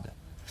God.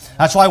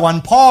 That's why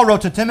when Paul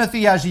wrote to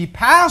Timothy as he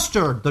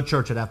pastored the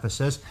church at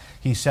Ephesus,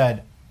 he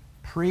said,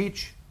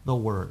 preach the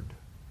Word.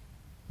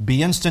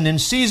 Be instant in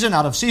season,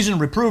 out of season,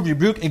 reprove,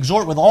 rebuke,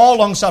 exhort with all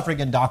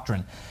longsuffering and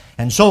doctrine.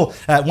 And so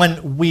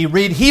when we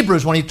read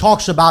Hebrews, when he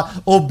talks about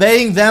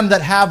obeying them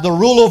that have the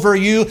rule over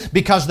you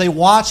because they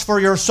watch for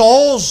your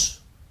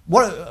souls,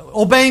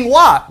 obeying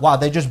what? Wow,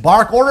 they just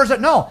bark orders?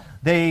 No,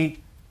 they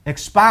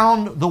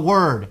expound the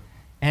Word.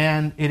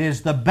 And it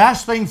is the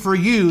best thing for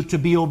you to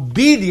be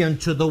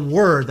obedient to the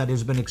Word that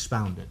has been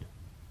expounded.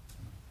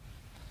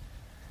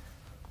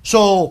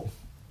 So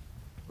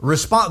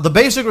the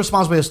basic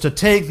responsibility is to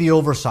take the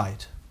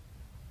oversight.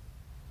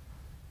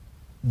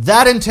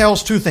 That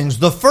entails two things.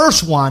 The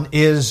first one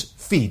is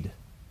feed.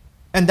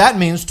 And that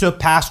means to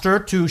pastor,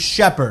 to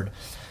shepherd.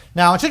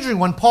 Now, it's interesting,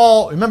 when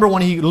Paul, remember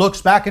when he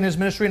looks back in his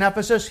ministry in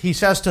Ephesus, he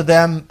says to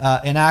them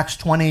in Acts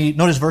 20,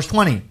 notice verse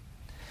 20.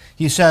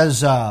 He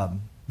says,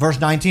 verse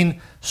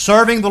 19,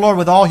 serving the Lord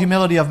with all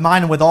humility of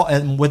mind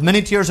and with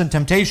many tears and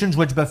temptations,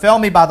 which befell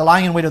me by the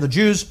lying in wait of the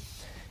Jews,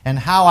 and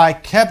how I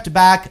kept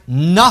back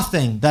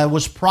nothing that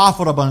was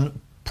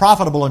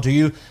profitable unto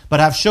you, but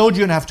have showed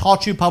you and have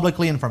taught you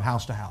publicly and from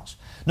house to house.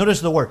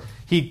 Notice the word.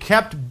 He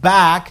kept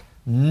back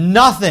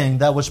nothing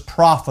that was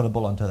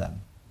profitable unto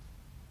them.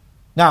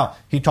 Now,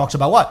 he talks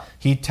about what?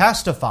 He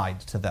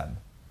testified to them.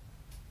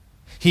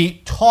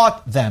 He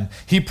taught them.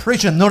 He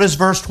preached them. Notice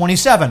verse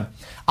 27.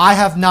 I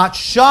have not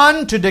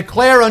shunned to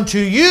declare unto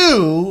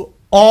you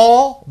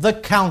all the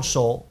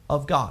counsel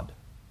of God.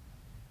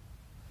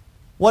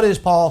 What is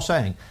Paul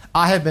saying?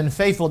 I have been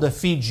faithful to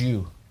feed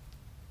you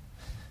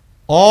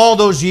all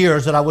those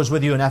years that I was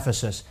with you in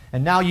Ephesus.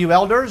 And now you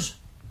elders,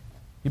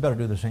 you better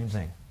do the same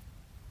thing.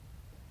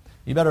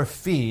 You better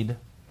feed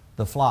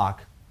the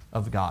flock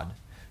of God.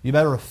 You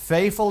better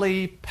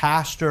faithfully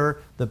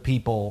pastor the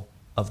people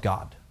of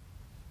God.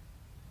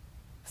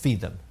 Feed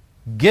them.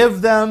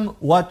 Give them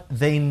what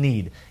they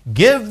need.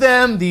 Give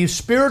them the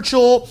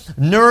spiritual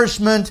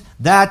nourishment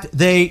that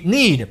they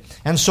need.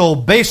 And so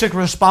basic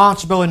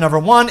responsibility number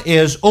one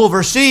is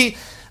oversee.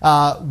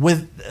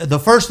 With the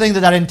first thing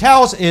that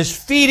entails is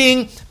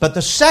feeding. But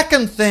the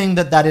second thing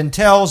that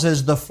entails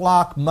is the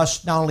flock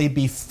must not only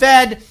be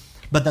fed,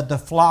 but that the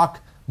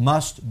flock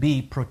must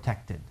be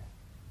protected.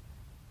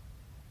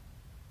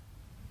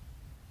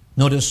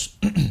 Notice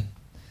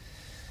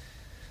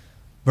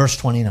verse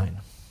 29.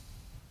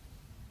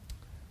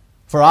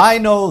 For I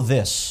know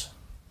this,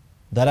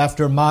 that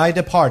after my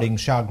departing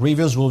shall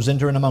grievous wolves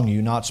enter in among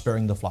you, not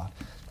sparing the flock.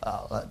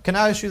 Can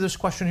I ask you this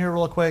question here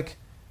real quick?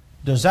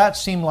 Does that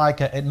seem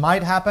like it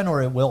might happen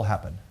or it will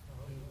happen?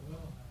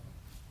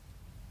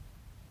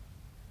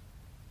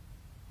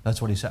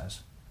 That's what he says.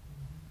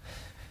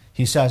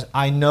 He says,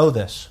 I know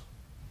this.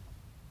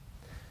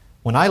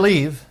 When I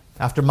leave,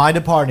 after my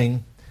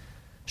departing,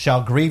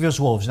 shall grievous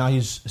wolves. Now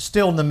he's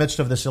still in the midst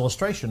of this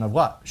illustration of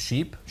what?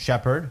 Sheep,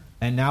 shepherd,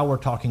 and now we're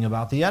talking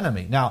about the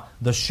enemy. Now,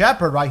 the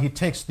shepherd, right, he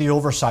takes the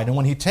oversight. And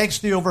when he takes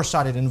the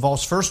oversight, it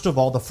involves, first of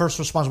all, the first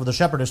responsibility of the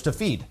shepherd is to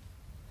feed.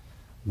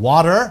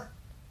 Water,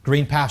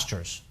 green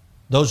pastures.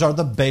 Those are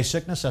the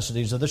basic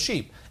necessities of the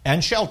sheep.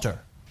 And shelter.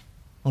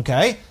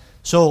 Okay?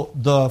 So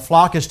the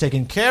flock is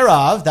taken care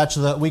of. That's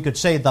we could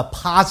say the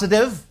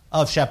positive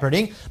of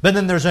shepherding. But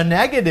then there's a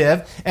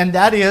negative, and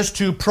that is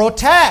to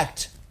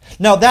protect.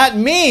 Now that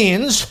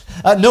means,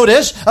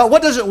 notice,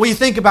 what does we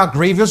think about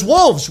grievous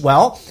wolves?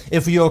 Well,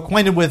 if you're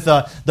acquainted with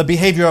the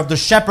behavior of the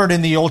shepherd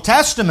in the Old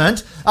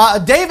Testament,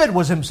 David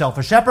was himself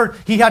a shepherd.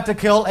 He had to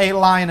kill a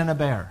lion and a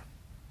bear.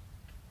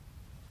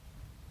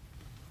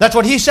 That's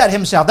what he said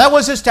himself. That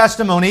was his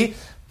testimony.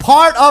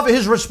 Part of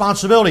his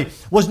responsibility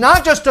was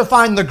not just to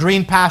find the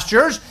green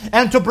pastures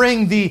and to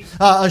bring the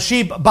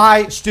sheep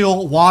by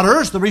still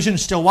waters. The reason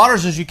still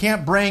waters is you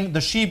can't bring the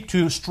sheep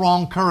to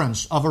strong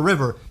currents of a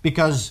river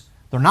because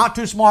they're not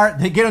too smart.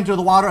 They get into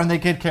the water and they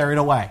get carried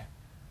away.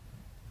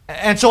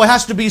 And so it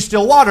has to be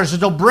still waters. So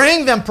they'll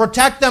bring them,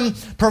 protect them,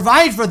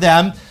 provide for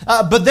them.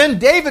 But then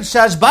David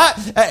says, but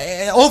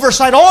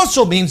oversight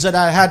also means that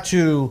I had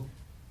to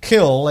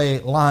kill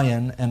a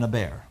lion and a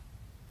bear.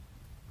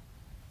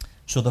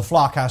 So the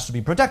flock has to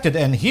be protected.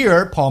 And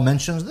here Paul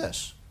mentions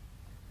this.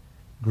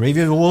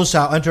 Grievous wolves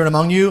shall enter in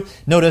among you.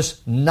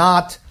 Notice,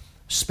 not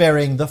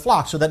sparing the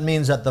flock. So that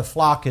means that the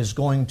flock is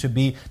going to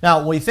be... Now,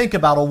 when we think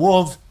about a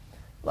wolf...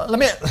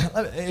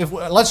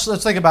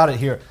 Let's think about it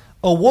here.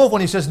 A wolf,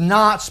 when he says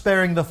not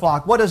sparing the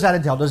flock, what does that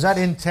entail? Does that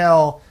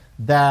entail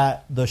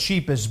that the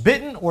sheep is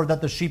bitten or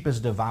that the sheep is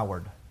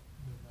devoured?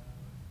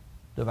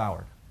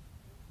 Devoured.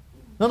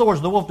 In other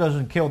words, the wolf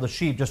doesn't kill the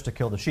sheep just to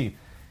kill the sheep.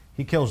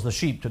 He kills the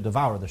sheep to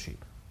devour the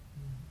sheep.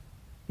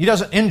 He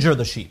doesn't injure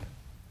the sheep.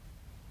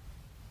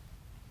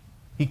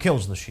 He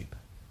kills the sheep.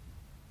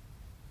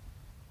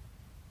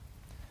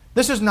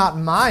 This is not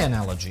my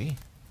analogy.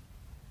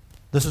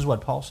 This is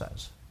what Paul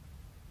says.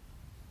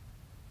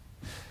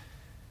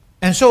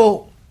 And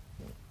so,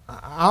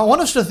 I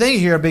want us to think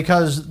here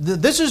because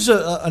this is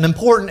an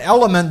important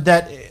element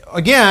that,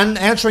 again,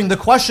 answering the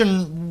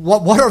question,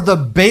 what are the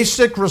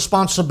basic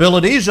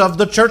responsibilities of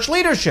the church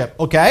leadership?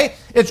 Okay,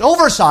 it's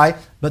oversight,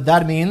 but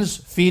that means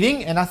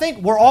feeding, and I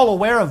think we're all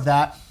aware of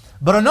that.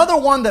 But another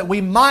one that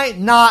we might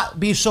not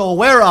be so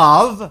aware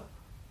of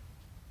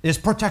is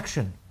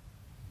protection.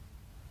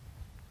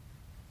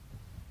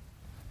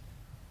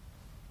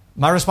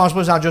 My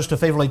responsibility is not just to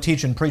faithfully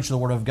teach and preach the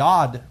Word of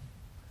God,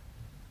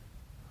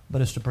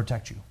 but it's to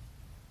protect you.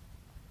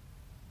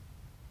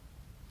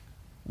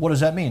 What does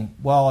that mean?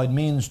 Well, it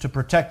means to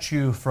protect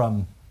you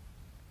from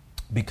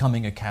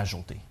becoming a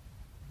casualty.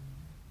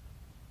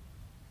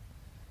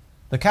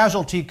 The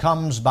casualty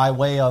comes by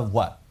way of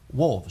what?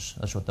 Wolves.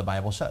 That's what the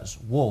Bible says.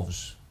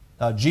 Wolves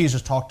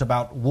Jesus talked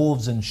about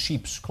wolves in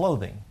sheep's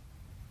clothing.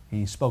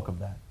 He spoke of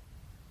that.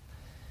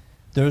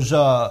 There's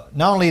not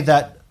only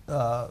that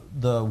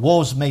the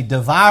wolves may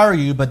devour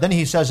you, but then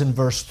he says in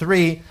verse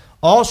 3,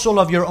 also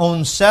of your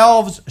own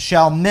selves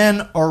shall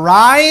men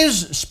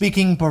arise,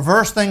 speaking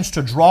perverse things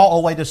to draw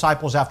away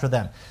disciples after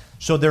them.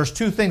 So there's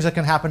two things that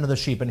can happen to the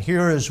sheep, and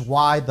here is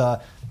why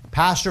the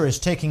pastor is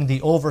taking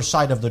the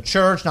oversight of the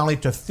church, not only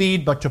to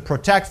feed, but to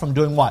protect from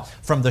doing what?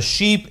 From the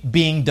sheep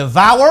being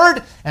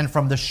devoured and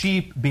from the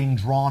sheep being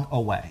drawn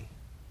away.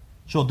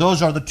 So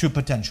those are the two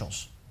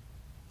potentials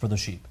for the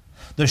sheep.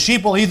 The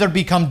sheep will either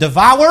become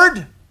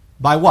devoured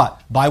by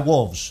what? By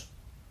wolves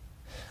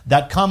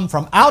that come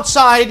from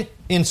outside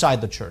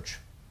inside the church.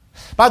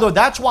 By the way,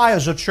 that's why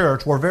as a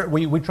church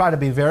we try to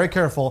be very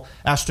careful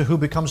as to who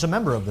becomes a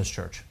member of this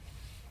church.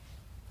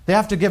 They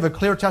have to give a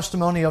clear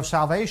testimony of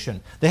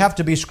salvation. They have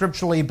to be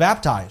scripturally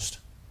baptized.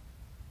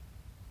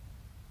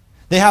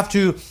 They have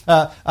to,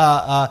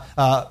 I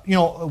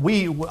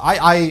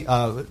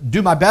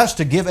do my best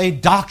to give a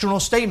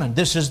doctrinal statement.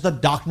 This is the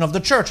doctrine of the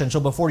church. And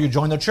so before you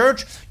join the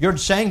church, you're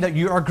saying that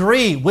you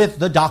agree with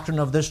the doctrine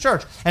of this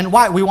church. And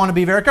why? We want to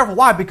be very careful.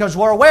 Why? Because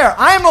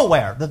I'm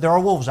aware that there are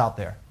wolves out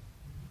there.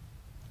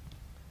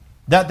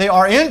 That they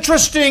are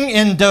interested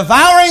in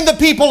devouring the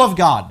people of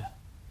God.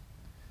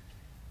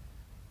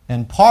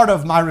 And part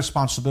of my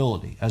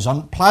responsibility, as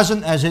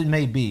unpleasant as it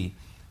may be,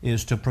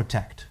 is to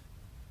protect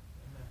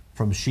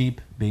from sheep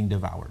being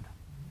devoured.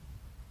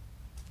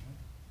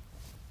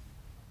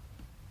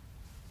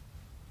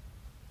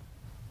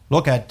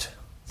 Look at,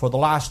 for the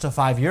last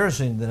 5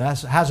 years, and it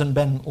hasn't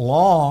been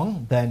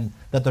long then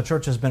that the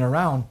church has been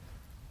around,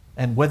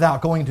 and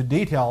without going into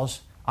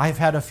details, I've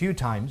had a few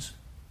times,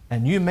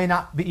 and you may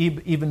not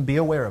even be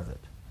aware of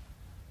it.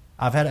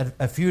 I've had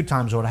a few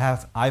times where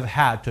I've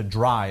had to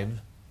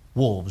drive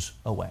wolves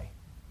away.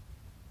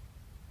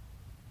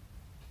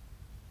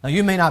 Now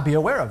you may not be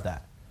aware of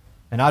that.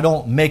 And I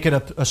don't make it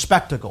a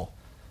spectacle.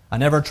 I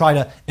never try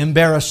to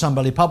embarrass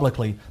somebody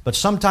publicly. But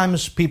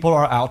sometimes people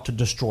are out to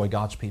destroy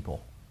God's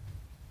people.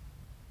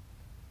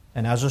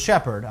 And as a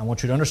shepherd, I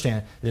want you to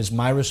understand, it is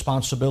my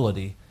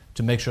responsibility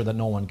to make sure that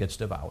no one gets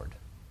devoured.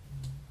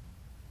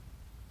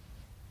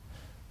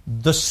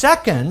 The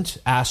second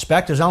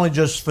aspect is not only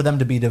just for them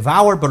to be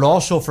devoured, but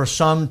also for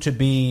some to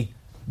be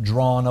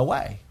drawn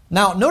away.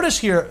 Now, notice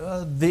here,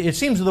 it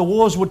seems the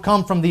wolves would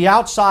come from the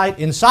outside,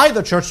 inside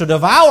the church to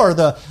devour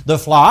the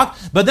flock,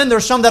 but then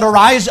there's some that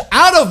arise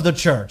out of the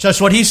church. That's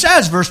what he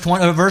says, verse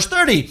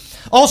 30.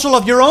 Also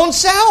of your own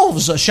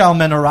selves shall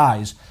men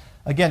arise.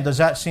 Again, does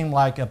that seem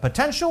like a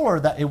potential or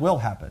that it will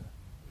happen?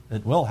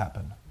 It will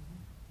happen.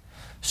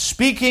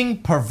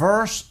 Speaking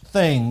perverse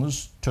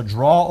things to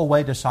draw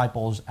away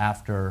disciples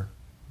after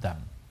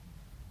them.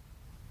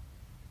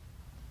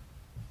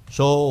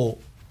 So,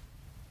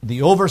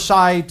 the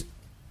oversight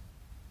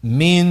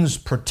means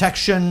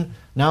protection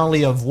not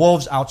only of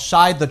wolves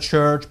outside the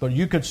church, but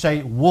you could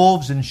say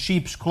wolves in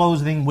sheep's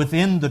clothing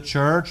within the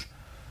church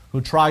who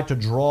try to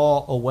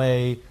draw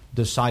away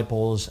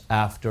disciples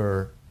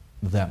after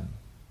them.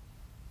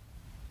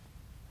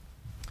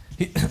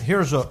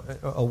 Here's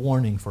a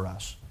warning for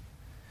us.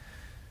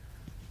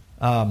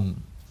 How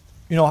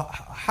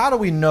do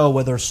we know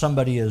whether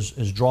somebody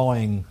is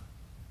drawing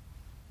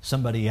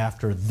somebody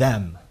after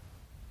them?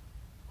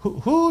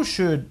 Who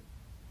should,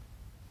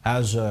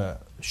 as a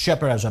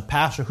shepherd, as a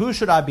pastor, who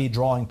should I be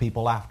drawing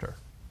people after?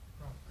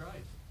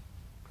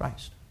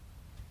 Christ.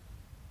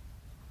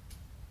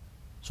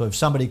 So if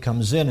somebody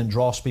comes in and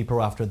draws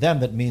people after them,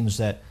 that means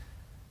that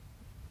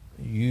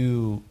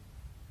you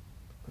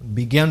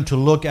begin to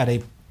look at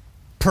a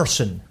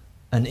person,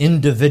 an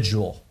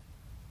individual,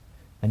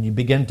 and you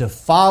begin to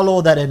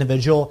follow that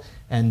individual,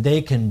 and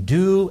they can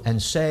do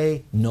and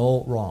say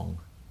no wrong.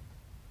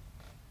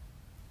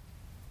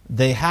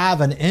 They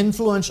have an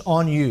influence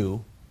on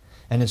you.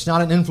 And it's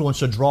not an influence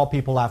to draw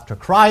people after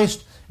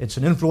Christ. It's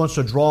an influence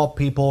to draw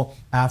people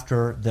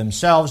after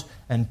themselves.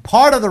 And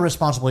part of the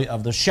responsibility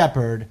of the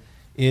shepherd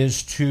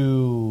is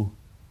to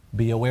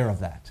be aware of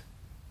that.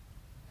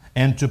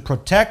 And to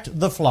protect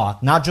the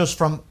flock, not just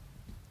from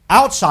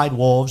outside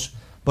wolves,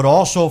 but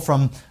also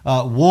from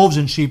wolves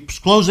in sheep's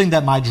clothing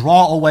that might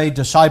draw away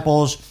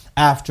disciples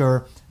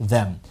after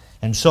them.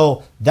 And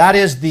so that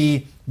is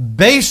the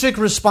basic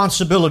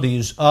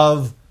responsibilities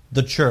of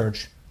the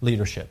church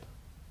leadership.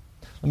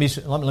 Let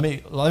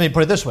me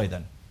put it this way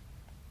then.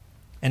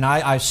 And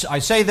I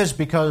say this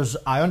because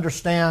I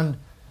understand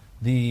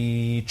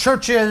the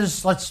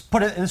churches, let's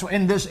put it this way,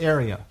 in this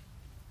area.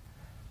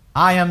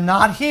 I am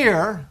not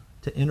here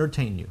to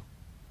entertain you.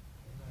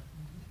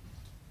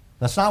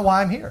 That's not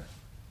why I'm here.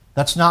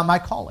 That's not my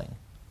calling.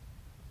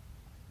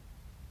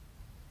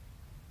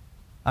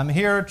 I'm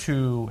here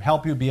to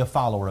help you be a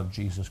follower of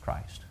Jesus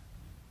Christ.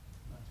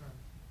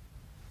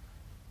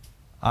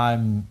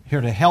 I'm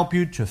here to help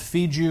you, to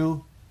feed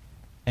you,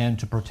 and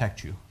to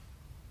protect you.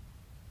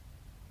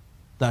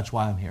 That's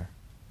why I'm here.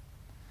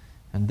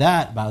 And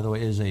that, by the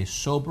way, is a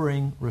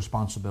sobering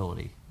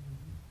responsibility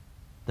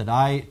that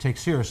I take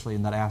seriously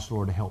and that I ask the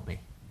Lord to help me.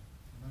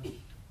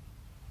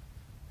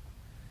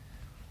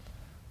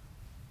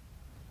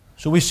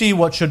 So we see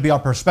what should be our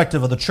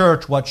perspective of the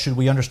church, what should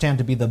we understand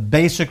to be the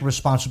basic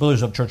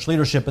responsibilities of church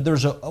leadership. But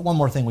there's one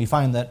more thing we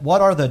find, that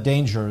what are the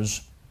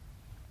dangers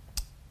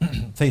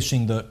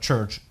facing the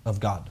church of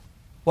God?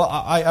 Well,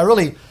 I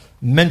really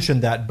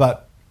mentioned that,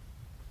 but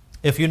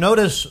if you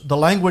notice the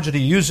language that he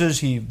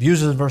uses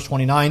in verse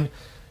 29,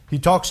 he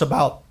talks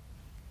about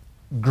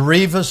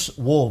grievous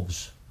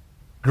wolves.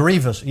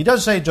 Grievous. He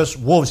doesn't say just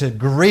wolves, he said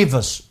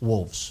grievous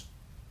wolves.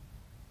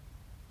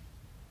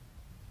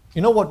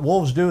 You know what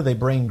wolves do? They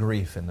bring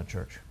grief in the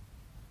church.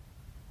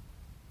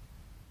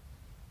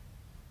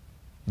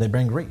 They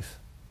bring grief.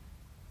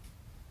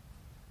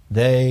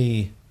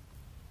 They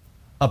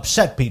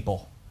upset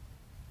people.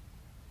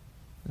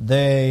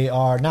 They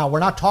are, now we're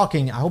not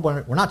talking, I hope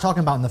we're not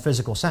talking about in the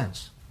physical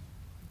sense.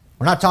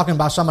 We're not talking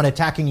about somebody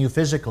attacking you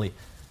physically.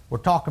 We're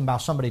talking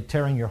about somebody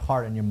tearing your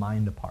heart and your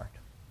mind apart.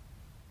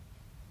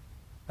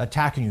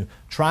 Attacking you,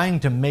 trying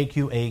to make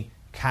you a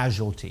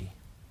casualty.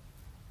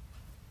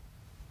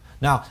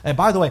 Now, and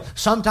by the way,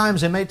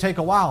 sometimes it may take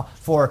a while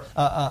for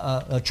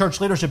a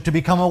church leadership to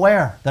become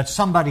aware that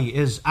somebody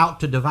is out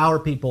to devour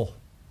people.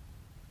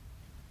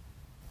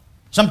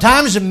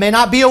 Sometimes it may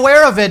not be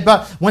aware of it,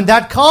 but when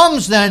that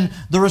comes, then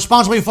the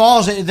responsibility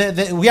falls.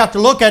 We have to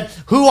look at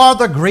who are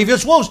the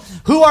grievous wolves.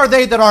 Who are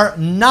they that are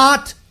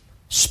not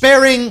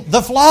sparing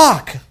the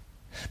flock?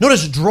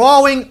 Notice,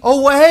 drawing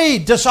away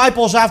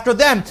disciples after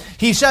them.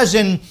 He says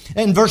in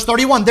verse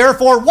 31,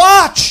 therefore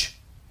watch.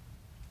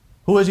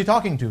 Who is he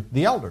talking to?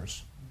 The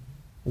elders.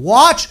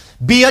 Watch,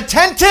 be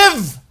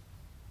attentive.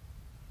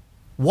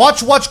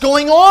 Watch what's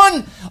going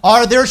on.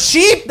 Are there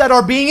sheep that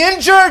are being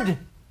injured?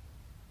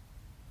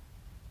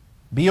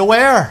 Be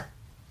aware.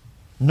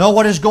 Know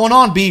what is going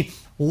on. Be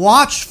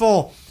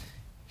watchful.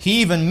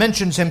 He even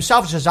mentions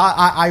himself. He says,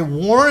 I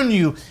warn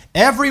you,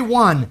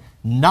 everyone,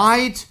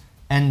 night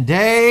and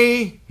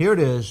day, here it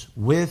is,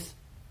 with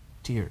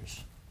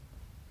tears.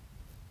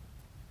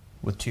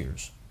 With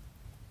tears.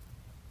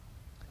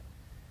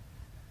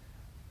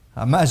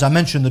 As I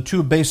mentioned, the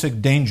two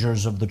basic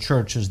dangers of the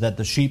church is that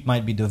the sheep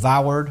might be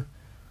devoured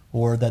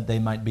or that they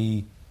might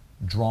be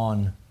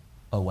drawn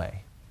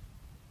away.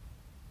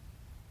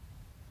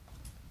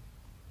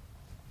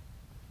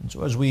 And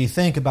so as we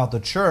think about the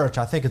church,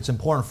 I think it's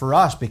important for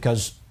us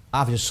because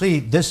obviously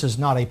this is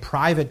not a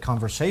private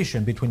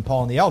conversation between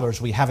Paul and the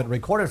elders. We have it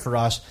recorded for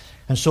us.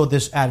 And so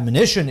this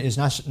admonition is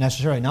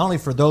necessary not only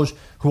for those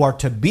who are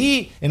to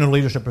be in a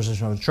leadership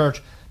position of the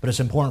church, but it's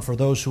important for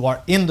those who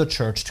are in the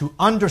church to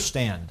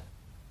understand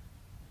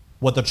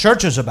what the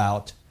church is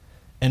about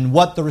and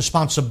what the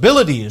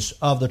responsibilities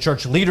of the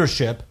church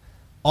leadership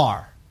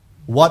are.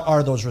 What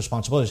are those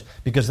responsibilities?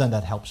 Because then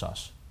that helps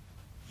us.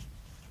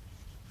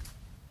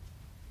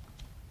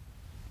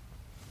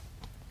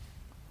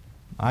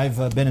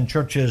 I've been in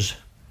churches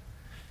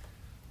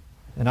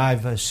and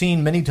I've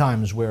seen many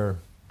times where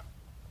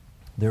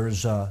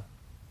there's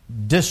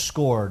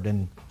discord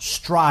and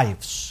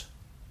strifes.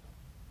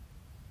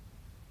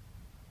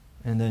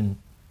 And then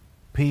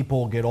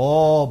people get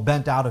all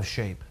bent out of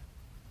shape.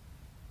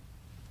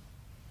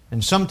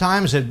 And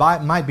sometimes it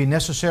might be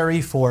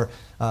necessary for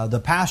the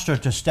pastor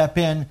to step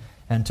in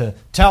and to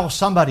tell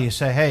somebody,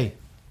 say, hey,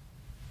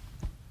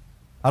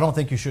 I don't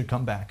think you should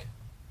come back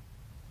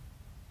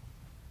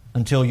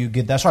until you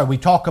get that. That's right, we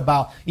talk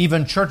about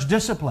even church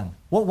discipline.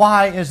 Well,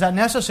 why is that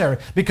necessary?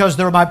 Because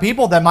there might be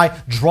people that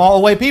might draw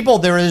away people.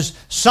 There is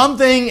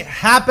something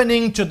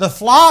happening to the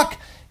flock.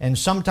 And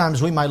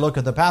sometimes we might look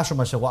at the pastor and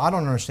might say, well, I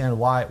don't understand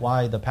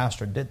why the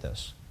pastor did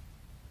this.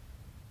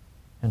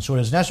 And so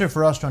it is necessary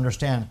for us to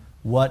understand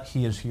what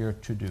he is here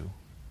to do.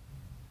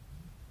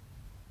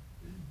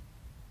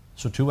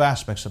 So two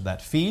aspects of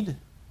that, feed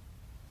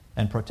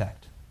and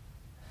protect.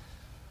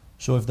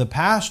 So if the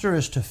pastor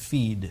is to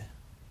feed,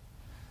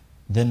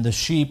 then the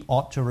sheep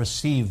ought to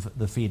receive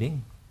the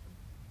feeding.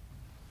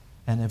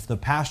 And if the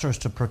pastor is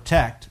to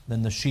protect,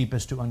 then the sheep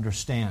is to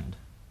understand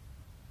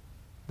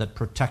that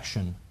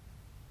protection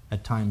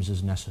at times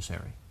is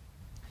necessary.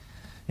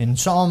 In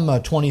Psalm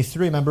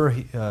 23, remember,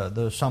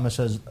 the psalmist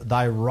says,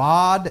 thy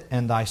rod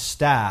and thy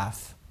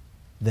staff,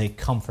 they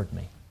comfort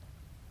me.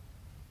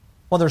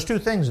 Well, there's two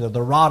things there,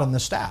 the rod and the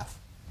staff.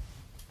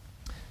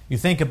 You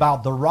think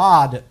about the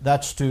rod,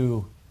 that's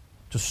to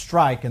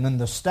strike, and then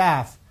the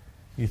staff,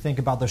 you think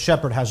about the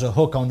shepherd has a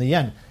hook on the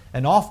end.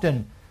 And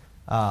often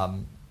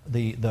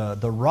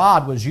the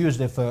rod was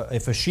used if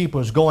a sheep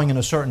was going in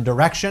a certain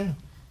direction.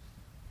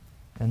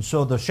 And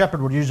so the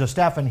shepherd would use a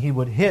staff and he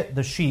would hit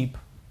the sheep.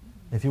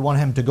 If you want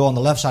him to go on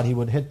the left side, he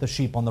would hit the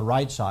sheep on the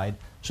right side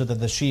so that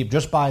the sheep,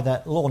 just by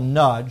that little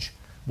nudge,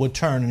 would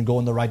turn and go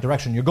in the right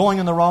direction. You're going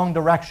in the wrong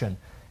direction.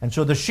 And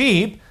so the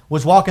sheep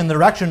was walking in the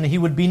direction and he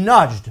would be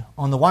nudged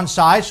on the one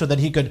side so that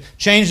he could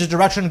change his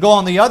direction and go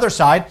on the other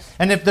side.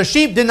 And if the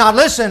sheep did not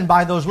listen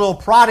by those little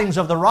proddings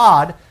of the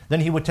rod,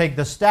 then he would take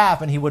the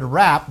staff and he would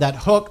wrap that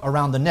hook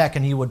around the neck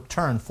and he would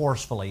turn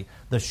forcefully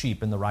the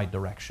sheep in the right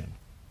direction.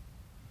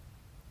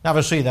 Now,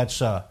 obviously, that's...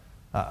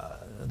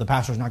 the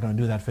pastor's not going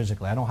to do that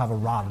physically. I don't have a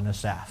rod and a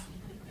staff.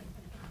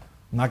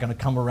 I'm not going to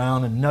come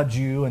around and nudge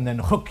you and then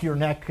hook your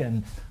neck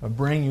and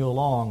bring you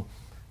along.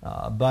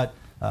 But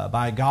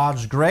by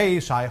God's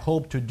grace, I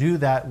hope to do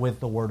that with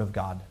the Word of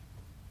God.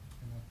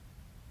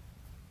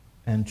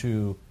 And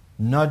to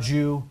nudge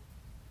you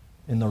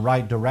in the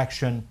right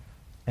direction,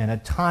 and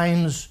at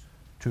times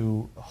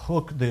to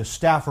hook the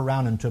staff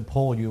around and to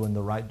pull you in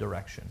the right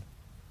direction.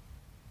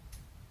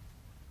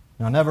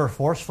 Now, never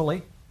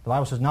forcefully. The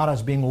Bible says not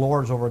as being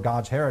lords over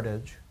God's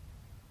heritage.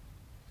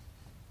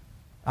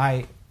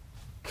 I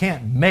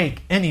can't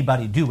make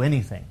anybody do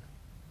anything.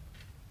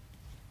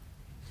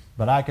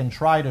 But I can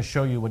try to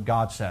show you what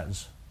God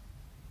says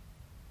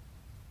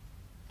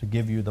to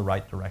give you the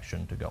right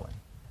direction to go in.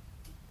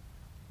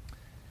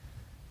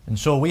 And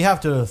so we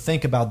have to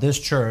think about this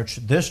church.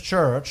 This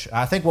church,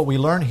 I think what we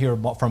learn here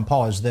from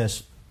Paul is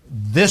this.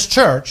 This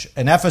church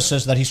in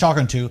Ephesus that he's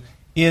talking to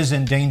is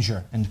in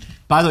danger. And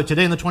by the way,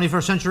 today in the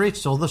 21st century, it's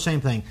still the same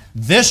thing.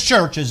 This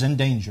church is in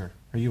danger.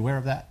 Are you aware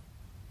of that?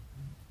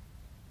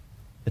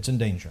 It's in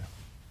danger.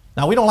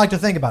 Now, we don't like to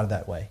think about it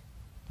that way.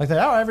 Like that,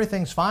 oh,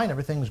 everything's fine,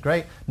 everything's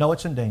great. No,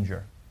 it's in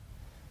danger.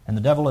 And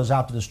the devil is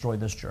out to destroy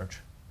this church.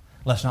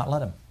 Let's not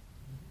let him.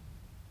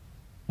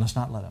 Let's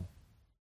not let him.